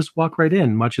 Then you just walk right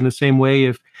in, much in the same way.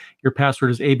 If your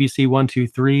password is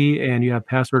ABC123 and you have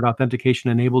password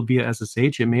authentication enabled via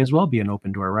SSH, it may as well be an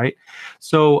open door, right?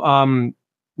 So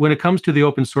when it comes to the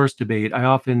open source debate, I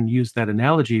often use that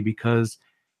analogy because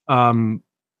um,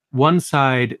 one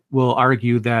side will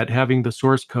argue that having the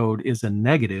source code is a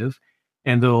negative,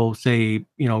 and they'll say,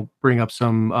 bring up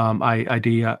some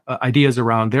ideas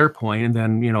around their point, and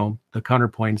then the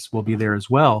counterpoints will be there as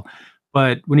well.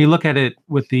 But when you look at it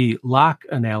with the lock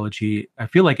analogy, I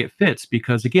feel like it fits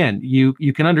because, again, you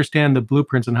can understand the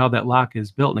blueprints and how that lock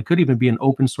is built, and it could even be an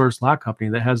open source lock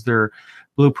company that has their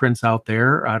blueprints out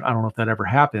there. I don't know if that ever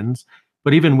happens,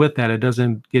 but even with that, it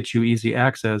doesn't get you easy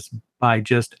access by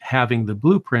just having the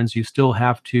blueprints. You still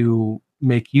have to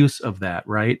make use of that,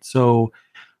 right? So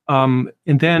and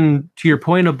then to your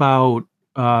point about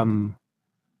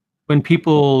when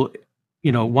people,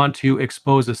 want to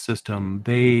expose a system,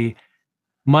 they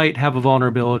might have a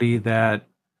vulnerability that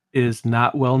is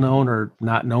not well known or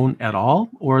not known at all,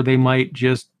 or they might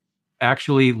just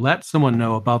actually let someone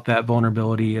know about that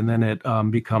vulnerability and then it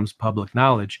becomes public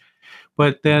knowledge.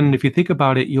 But then if you think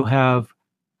about it, you'll have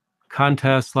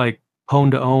contests like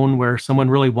Pwn to Own, where someone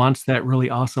really wants that really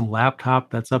awesome laptop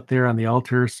that's up there on the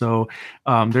altar. So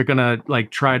they're gonna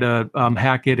like try to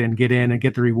hack it and get in and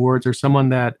get the rewards, or someone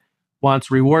that wants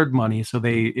reward money. So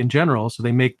they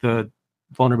make the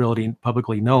vulnerability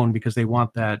publicly known because they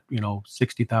want that,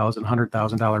 $60,000,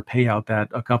 $100,000 payout that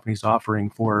a company's offering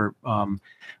for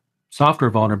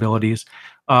software vulnerabilities.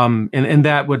 And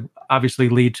that would obviously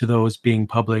lead to those being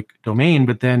public domain.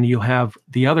 But then you have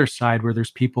the other side where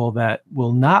there's people that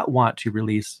will not want to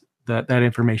release that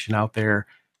information out there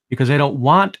because they don't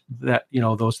want that,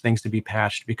 those things to be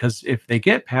patched, because if they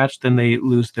get patched, then they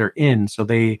lose their in. So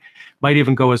they might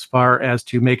even go as far as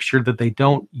to make sure that they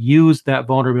don't use that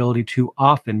vulnerability too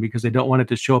often because they don't want it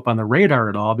to show up on the radar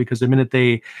at all. Because the minute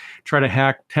they try to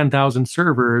hack 10,000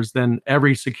 servers, then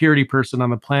every security person on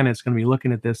the planet is going to be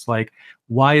looking at this like,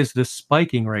 why is this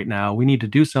spiking right now? We need to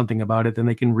do something about it. Then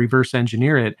they can reverse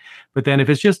engineer it. But then if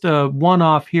it's just a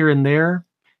one-off here and there,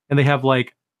 and they have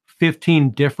like 15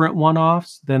 different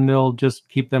one-offs, then they'll just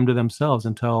keep them to themselves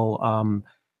until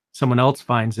someone else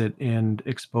finds it and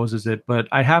exposes it. But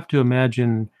I have to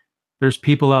imagine there's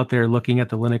people out there looking at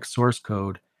the Linux source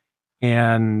code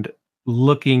and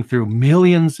looking through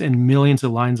millions and millions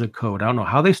of lines of code. I don't know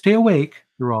how they stay awake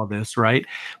through all this, right?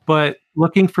 But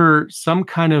looking for some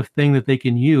kind of thing that they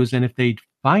can use, and if they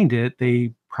find it,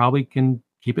 they probably can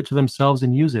keep it to themselves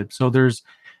and use it. So there's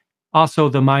also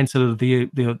the mindset of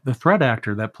the threat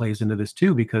actor that plays into this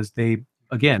too, because they,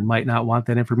 again, might not want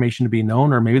that information to be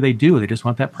known, or maybe they do. They just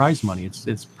want that prize money.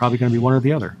 It's probably going to be one or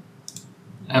the other.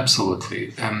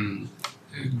 Absolutely.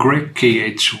 Greg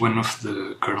KH, one of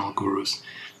the kernel gurus,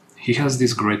 he has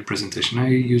this great presentation. I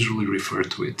usually refer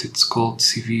to it. It's called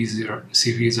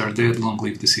CVs are dead, long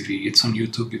live the CV. It's on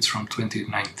YouTube. It's from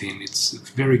 2019. It's a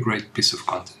very great piece of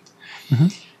content. Mm-hmm.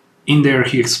 In there,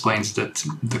 he explains that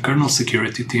the kernel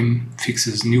security team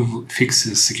fixes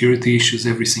security issues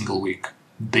every single week.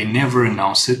 They never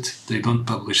announce it. They don't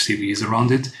publish CVs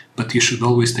around it, but you should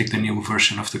always take the new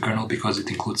version of the kernel because it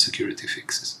includes security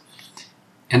fixes.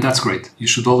 And that's great. You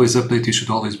should always update. You should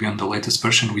always be on the latest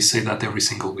version. We say that every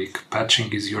single week.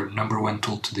 Patching is your number one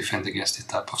tool to defend against this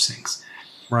type of things.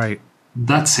 Right.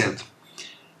 That said,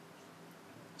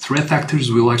 threat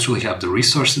actors will actually have the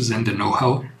resources and the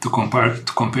know-how to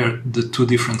compare the two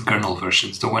different kernel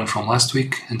versions, the one from last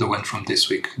week and the one from this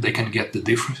week. They can get the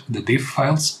diff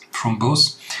files from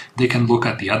both. They can look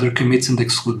at the other commits and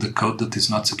exclude the code that is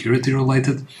not security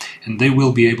related, and they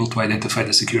will be able to identify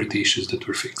the security issues that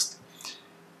were fixed.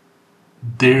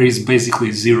 There is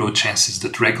basically zero chances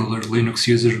that regular Linux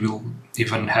users will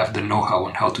even have the know-how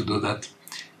on how to do that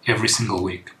every single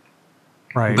week.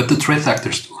 Right. But the threat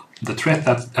actors do. The threat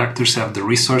actors have the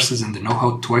resources and the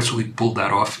know-how to actually pull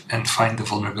that off and find the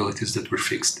vulnerabilities that were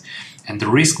fixed. And the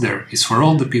risk there is for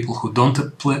all the people who don't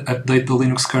update the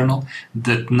Linux kernel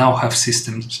that now have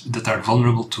systems that are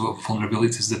vulnerable to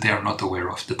vulnerabilities that they are not aware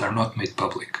of, that are not made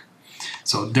public.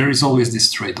 So there is always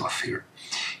this trade-off here.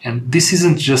 And this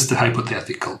isn't just a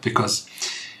hypothetical, because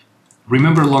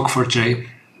remember Log4j?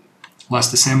 Last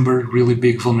December, really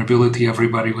big vulnerability,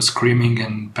 everybody was screaming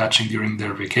and patching during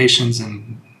their vacations,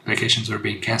 and vacations were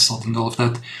being cancelled and all of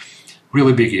that.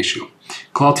 Really big issue.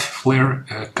 Cloudflare,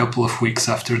 a couple of weeks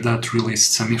after that,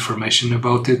 released some information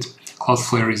about it.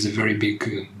 Cloudflare is a very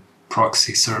big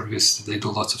proxy service. They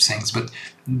do lots of things, but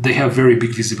they have very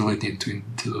big visibility into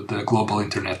the global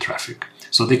internet traffic.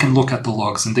 So they can look at the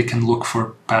logs and they can look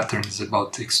for patterns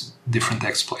about different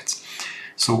exploits.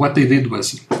 So what they did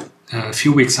was, a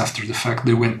few weeks after the fact,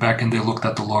 they went back and they looked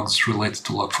at the logs related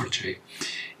to Log4j.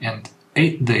 And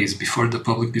 8 days before the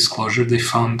public disclosure, they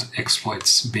found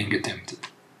exploits being attempted.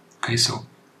 Okay, so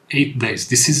 8 days.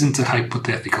 This isn't a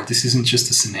hypothetical. This isn't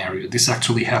just a scenario. This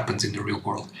actually happens in the real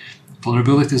world.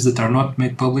 Vulnerabilities that are not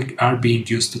made public are being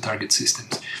used to target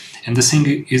systems. And the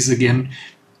thing is, again,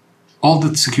 all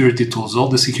the security tools, all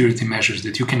the security measures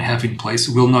that you can have in place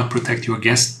will not protect you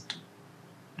against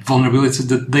vulnerabilities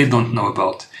that they don't know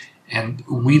about. And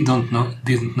we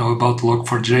didn't know about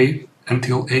Log4j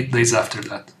until 8 days after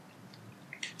that.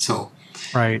 So,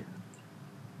 right.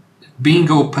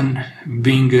 Being open,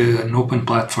 being an open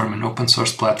platform, an open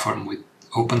source platform with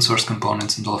open source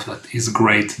components and all of that is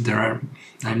great.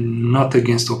 I'm not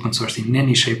against open source in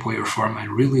any shape, way, or form. I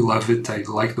really love it. I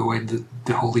like the way that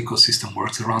the whole ecosystem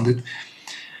works around it.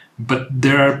 But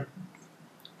there are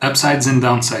upsides and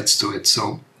downsides to it.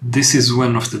 So this is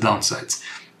one of the downsides.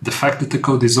 The fact that the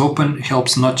code is open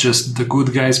helps not just the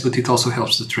good guys, but it also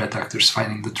helps the threat actors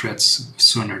finding the threats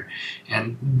sooner.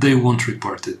 And they won't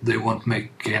report it. They won't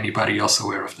make anybody else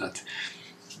aware of that.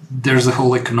 There's a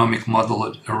whole economic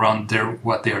model around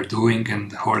what they are doing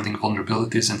and hoarding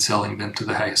vulnerabilities and selling them to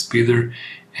the highest bidder.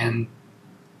 And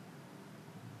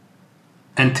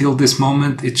until this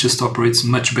moment, it just operates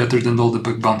much better than all the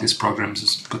bug bounties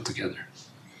programs put together.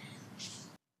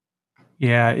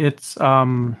 Yeah, it's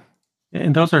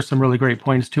and those are some really great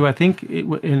points too. I think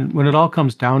when it all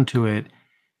comes down to it,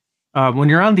 when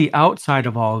you're on the outside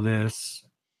of all this,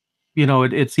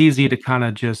 it's easy to kind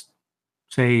of just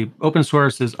say open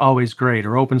source is always great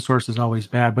or open source is always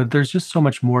bad, but there's just so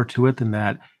much more to it than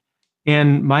that.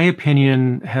 And my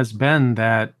opinion has been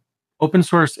that open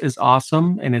source is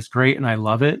awesome and it's great and I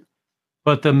love it.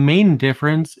 But the main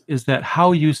difference is that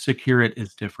how you secure it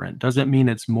is different. Doesn't mean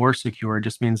it's more secure. It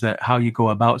just means that how you go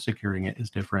about securing it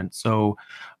is different. So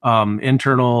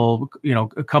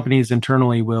companies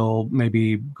internally will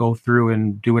maybe go through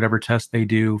and do whatever tests they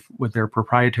do with their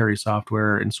proprietary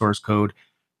software and source code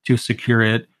to secure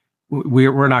it.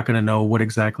 We're not going to know what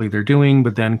exactly they're doing,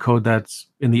 but then code that's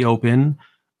in the open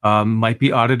might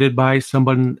be audited by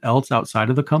someone else outside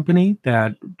of the company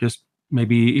that just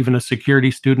maybe even a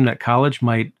security student at college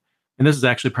might, and this is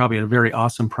actually probably a very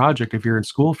awesome project if you're in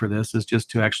school for this, is just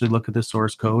to actually look at the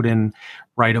source code and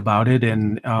write about it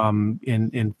and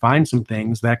find some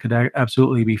things that could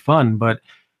absolutely be fun. But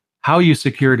how you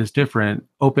secure it is different.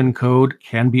 Open code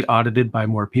can be audited by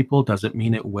more people, doesn't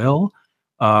mean it will.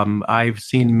 I've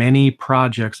seen many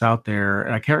projects out there,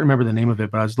 and I can't remember the name of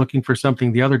it, but I was looking for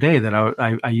something the other day that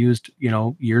I used,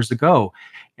 years ago.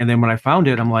 And then when I found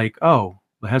it, I'm like, oh,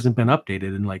 it hasn't been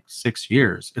updated in like 6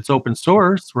 years. It's open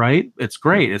source, right? It's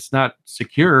great. It's not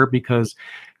secure because,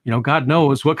 God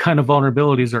knows what kind of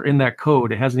vulnerabilities are in that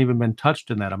code. It hasn't even been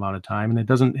touched in that amount of time, and it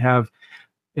doesn't have,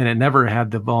 and it never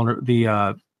had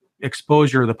the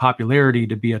exposure or the popularity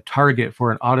to be a target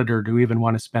for an auditor to even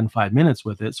want to spend 5 minutes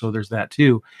with it. So there's that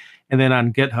too. And then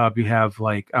on GitHub, you have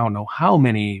like, I don't know how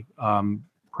many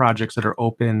projects that are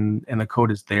open and the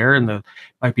code is there, and the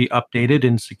might be updated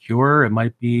and secure. It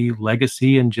might be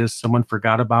legacy and just someone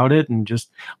forgot about it and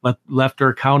just left their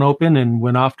account open and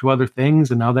went off to other things.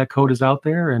 And now that code is out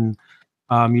there. And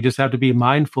you just have to be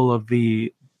mindful of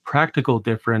the practical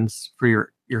difference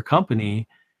for your company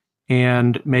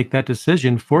and make that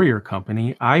decision for your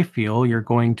company. I feel you're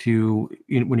going to,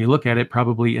 when you look at it,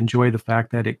 probably enjoy the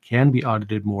fact that it can be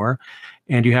audited more,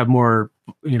 and you have more,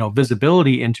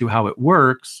 visibility into how it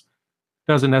works.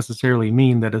 Doesn't necessarily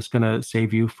mean that it's going to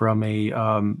save you from a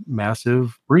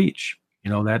massive breach.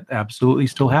 That absolutely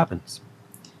still happens.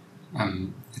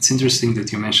 It's interesting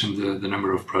that you mentioned the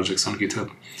number of projects on GitHub.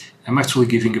 I'm actually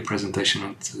giving a presentation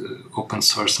at Open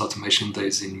Source Automation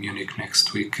Days in Munich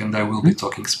next week, and I will be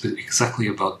talking exactly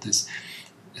about this.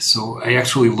 So I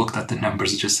actually looked at the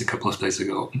numbers just a couple of days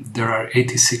ago. There are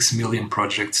 86 million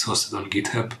projects hosted on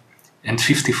GitHub and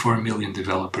 54 million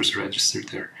developers registered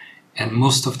there. And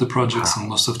most of the projects and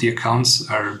most of the accounts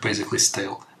are basically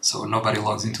stale. So nobody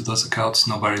logs into those accounts,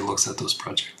 nobody looks at those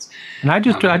projects. And I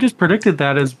just predicted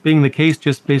that as being the case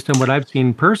just based on what I've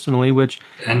seen personally, which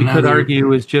you could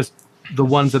argue is just the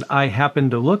ones that I happen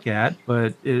to look at,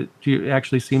 but it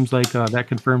actually seems like that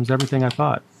confirms everything I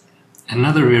thought.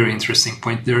 Another very interesting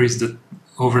point there is that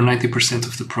over 90%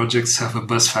 of the projects have a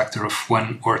buzz factor of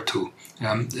 1 or 2.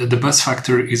 The buzz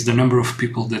factor is the number of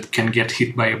people that can get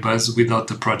hit by a buzz without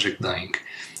the project dying.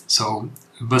 So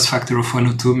a buzz factor of 1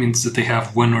 or 2 means that they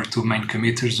have 1 or 2 main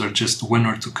committers or just 1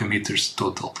 or 2 committers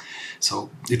total.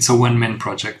 So it's a one-man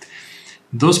project.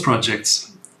 Those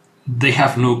projects, they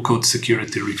have no code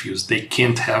security reviews. They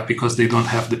can't have because they don't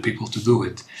have the people to do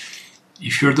it.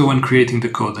 If you're the one creating the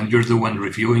code and you're the one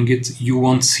reviewing it, you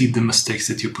won't see the mistakes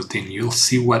that you put in. You'll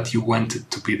see what you wanted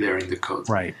to be there in the code.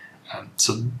 Right.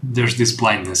 So there's this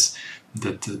blindness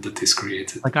that is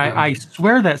created. Like I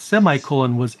swear that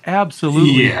semicolon was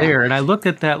absolutely there, and I looked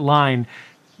at that line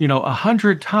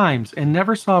 100 times and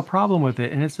never saw a problem with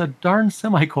it. And it's a darn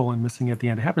semicolon missing at the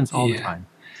end. It happens all the time.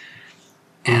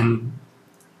 And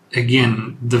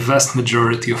again, the vast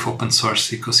majority of open source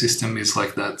ecosystem is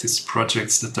like that. It's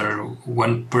projects that are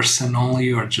one person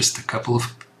only or just a couple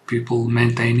of people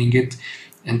maintaining it.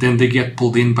 And then they get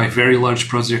pulled in by very large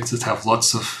projects that have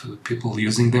lots of people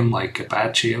using them, like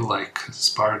Apache, like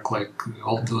Spark, like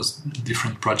all those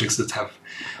different projects that have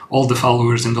all the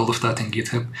followers and all of that in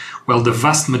GitHub. Well, the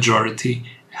vast majority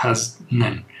has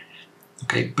none.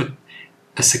 Okay, but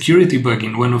a security bug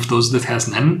in one of those that has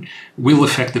none will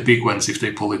affect the big ones if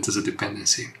they pull it as a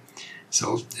dependency.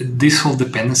 So this whole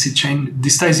dependency chain,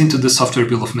 this ties into the software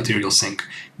bill of materials sync.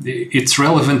 It's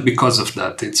relevant because of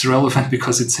that. It's relevant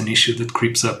because it's an issue that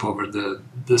creeps up over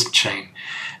this chain.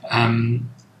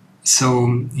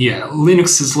 So yeah,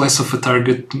 Linux is less of a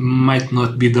target, might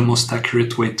not be the most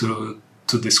accurate way to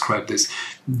describe this.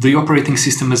 The operating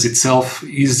system as itself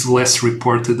is less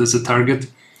reported as a target,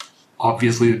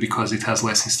 obviously because it has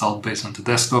less installed base on the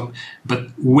desktop. But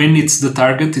when it's the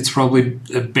target, it's probably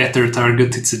a better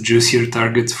target. It's a juicier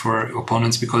target for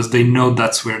opponents because they know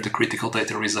that's where the critical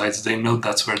data resides. They know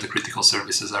that's where the critical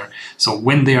services are. So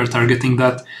when they are targeting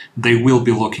that, they will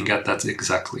be looking at that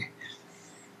exactly.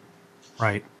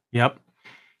 Right. Yep.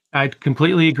 I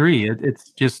completely agree. It's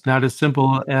just not as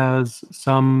simple as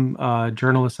some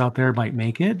journalists out there might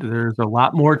make it. There's a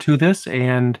lot more to this,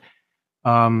 and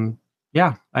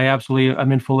yeah,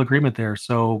 I'm in full agreement there.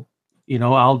 So,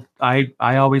 I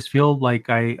always feel like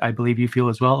I believe you feel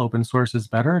as well. Open source is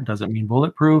better. It doesn't mean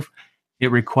bulletproof. It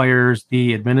requires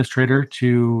the administrator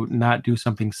to not do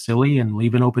something silly and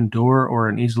leave an open door or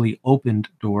an easily opened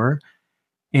door.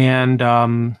 And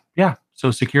yeah, so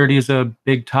security is a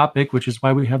big topic, which is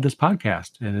why we have this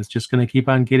podcast. And it's just going to keep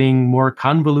on getting more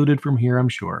convoluted from here, I'm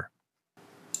sure.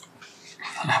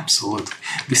 Absolutely.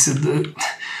 This is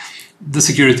the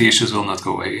security issues will not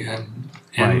go away.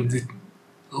 And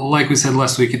like we said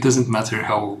last week, it doesn't matter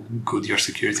how good your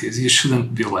security is. You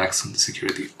shouldn't be lax on the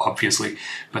security, obviously.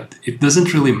 But it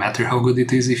doesn't really matter how good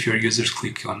it is if your users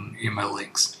click on email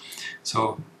links.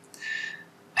 So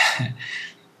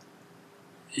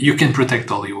you can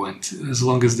protect all you want, as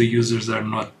long as the users are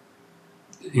not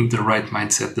in the right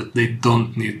mindset that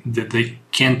they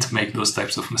can't make those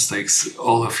types of mistakes,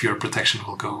 all of your protection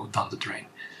will go down the drain.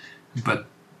 But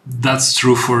that's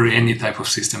true for any type of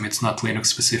system. It's not Linux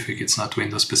specific, it's not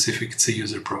Windows specific, it's a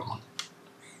user problem.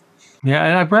 Yeah,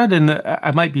 and I've read, and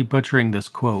I might be butchering this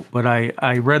quote, but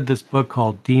I read this book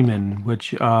called Demon,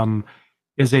 which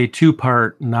is a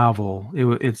two-part novel.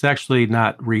 It's actually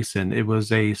not recent. It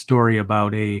was a story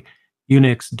about a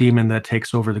Unix daemon that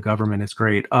takes over the government. It's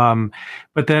great.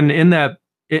 But then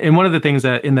and one of the things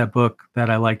that in that book that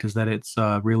I liked is that it's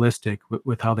realistic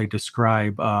with how they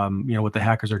describe, what the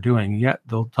hackers are doing. Yeah,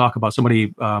 they'll talk about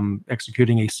somebody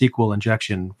executing a SQL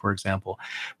injection, for example.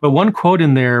 But one quote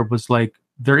in there was like,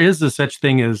 there is a such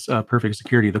thing as perfect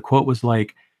security. The quote was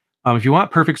like, if you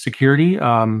want perfect security,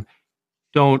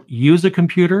 don't use a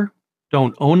computer,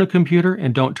 don't own a computer,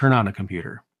 and don't turn on a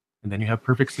computer. And then you have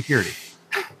perfect security,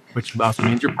 which also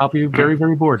means you're probably very,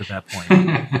 very bored at that point.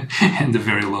 And a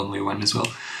very lonely one as well.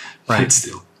 Right. But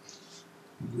still,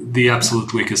 the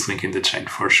absolute weakest link in the chain,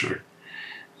 for sure.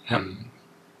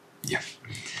 Yeah.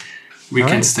 We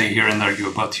can stay here and argue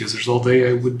about users all day.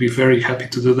 I would be very happy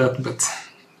to do that, but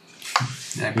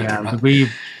I better not.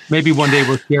 Maybe one day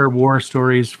we'll share war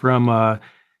stories from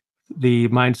the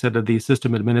mindset of the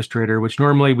system administrator, which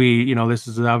normally this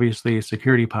is obviously a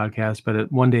security podcast, but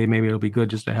one day maybe it'll be good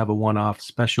just to have a one-off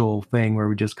special thing where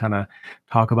we just kind of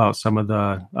talk about some of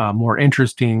the more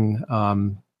interesting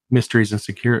mysteries and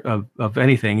of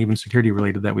anything, even security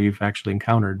related, that we've actually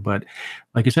encountered. But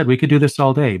like you said, we could do this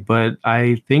all day, but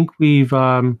I think we've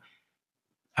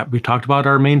talked about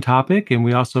our main topic, and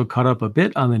we also caught up a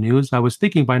bit on the news. I was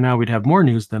thinking by now we'd have more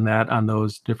news than that on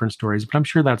those different stories, but I'm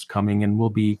sure that's coming, and we'll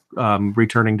be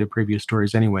returning to previous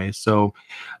stories anyway. So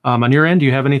on your end, do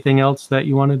you have anything else that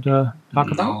you wanted to talk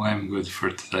about? No, I'm good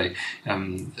for today.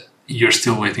 You're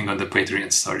still waiting on the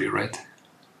Patreon story, right?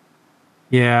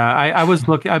 Yeah, I was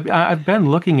looking. I've been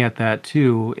looking at that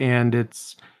too, and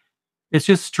it's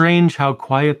just strange how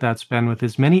quiet that's been with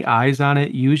as many eyes on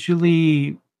it.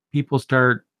 Usually people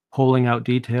start pulling out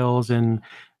details, and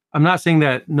I'm not saying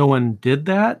that no one did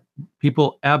that.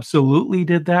 People absolutely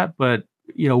did that, but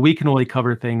we can only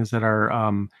cover things that are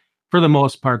for the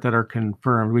most part that are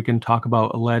confirmed. We can talk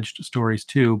about alleged stories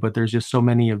too, but there's just so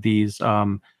many of these.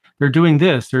 They're doing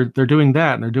this, they're doing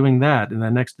that, and they're doing that, and the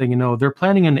next thing you know, they're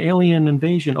planning an alien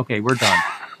invasion. Okay, we're done.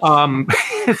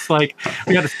 It's like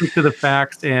we got to stick to the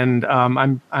facts, and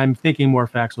I'm thinking more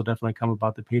facts will definitely come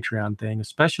about the Patreon thing,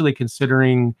 especially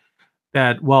considering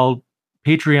that while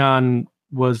Patreon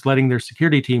was letting their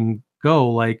security team go,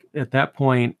 like at that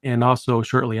point, and also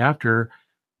shortly after,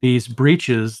 these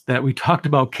breaches that we talked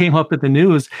about came up at the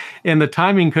news, and the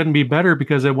timing couldn't be better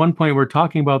because at one point we're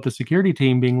talking about the security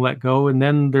team being let go, and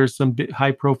then there's some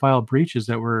high-profile breaches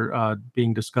that were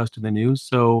being discussed in the news.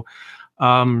 So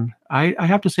I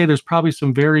have to say there's probably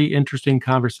some very interesting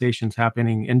conversations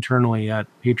happening internally at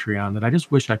Patreon that I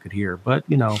just wish I could hear, but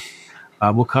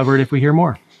we'll cover it if we hear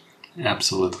more.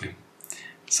 Absolutely.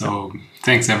 So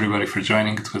thanks everybody for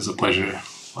joining. It was a pleasure,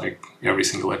 like every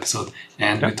single episode,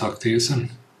 and we talk to you soon.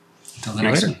 Until the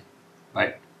next one.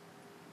 Bye.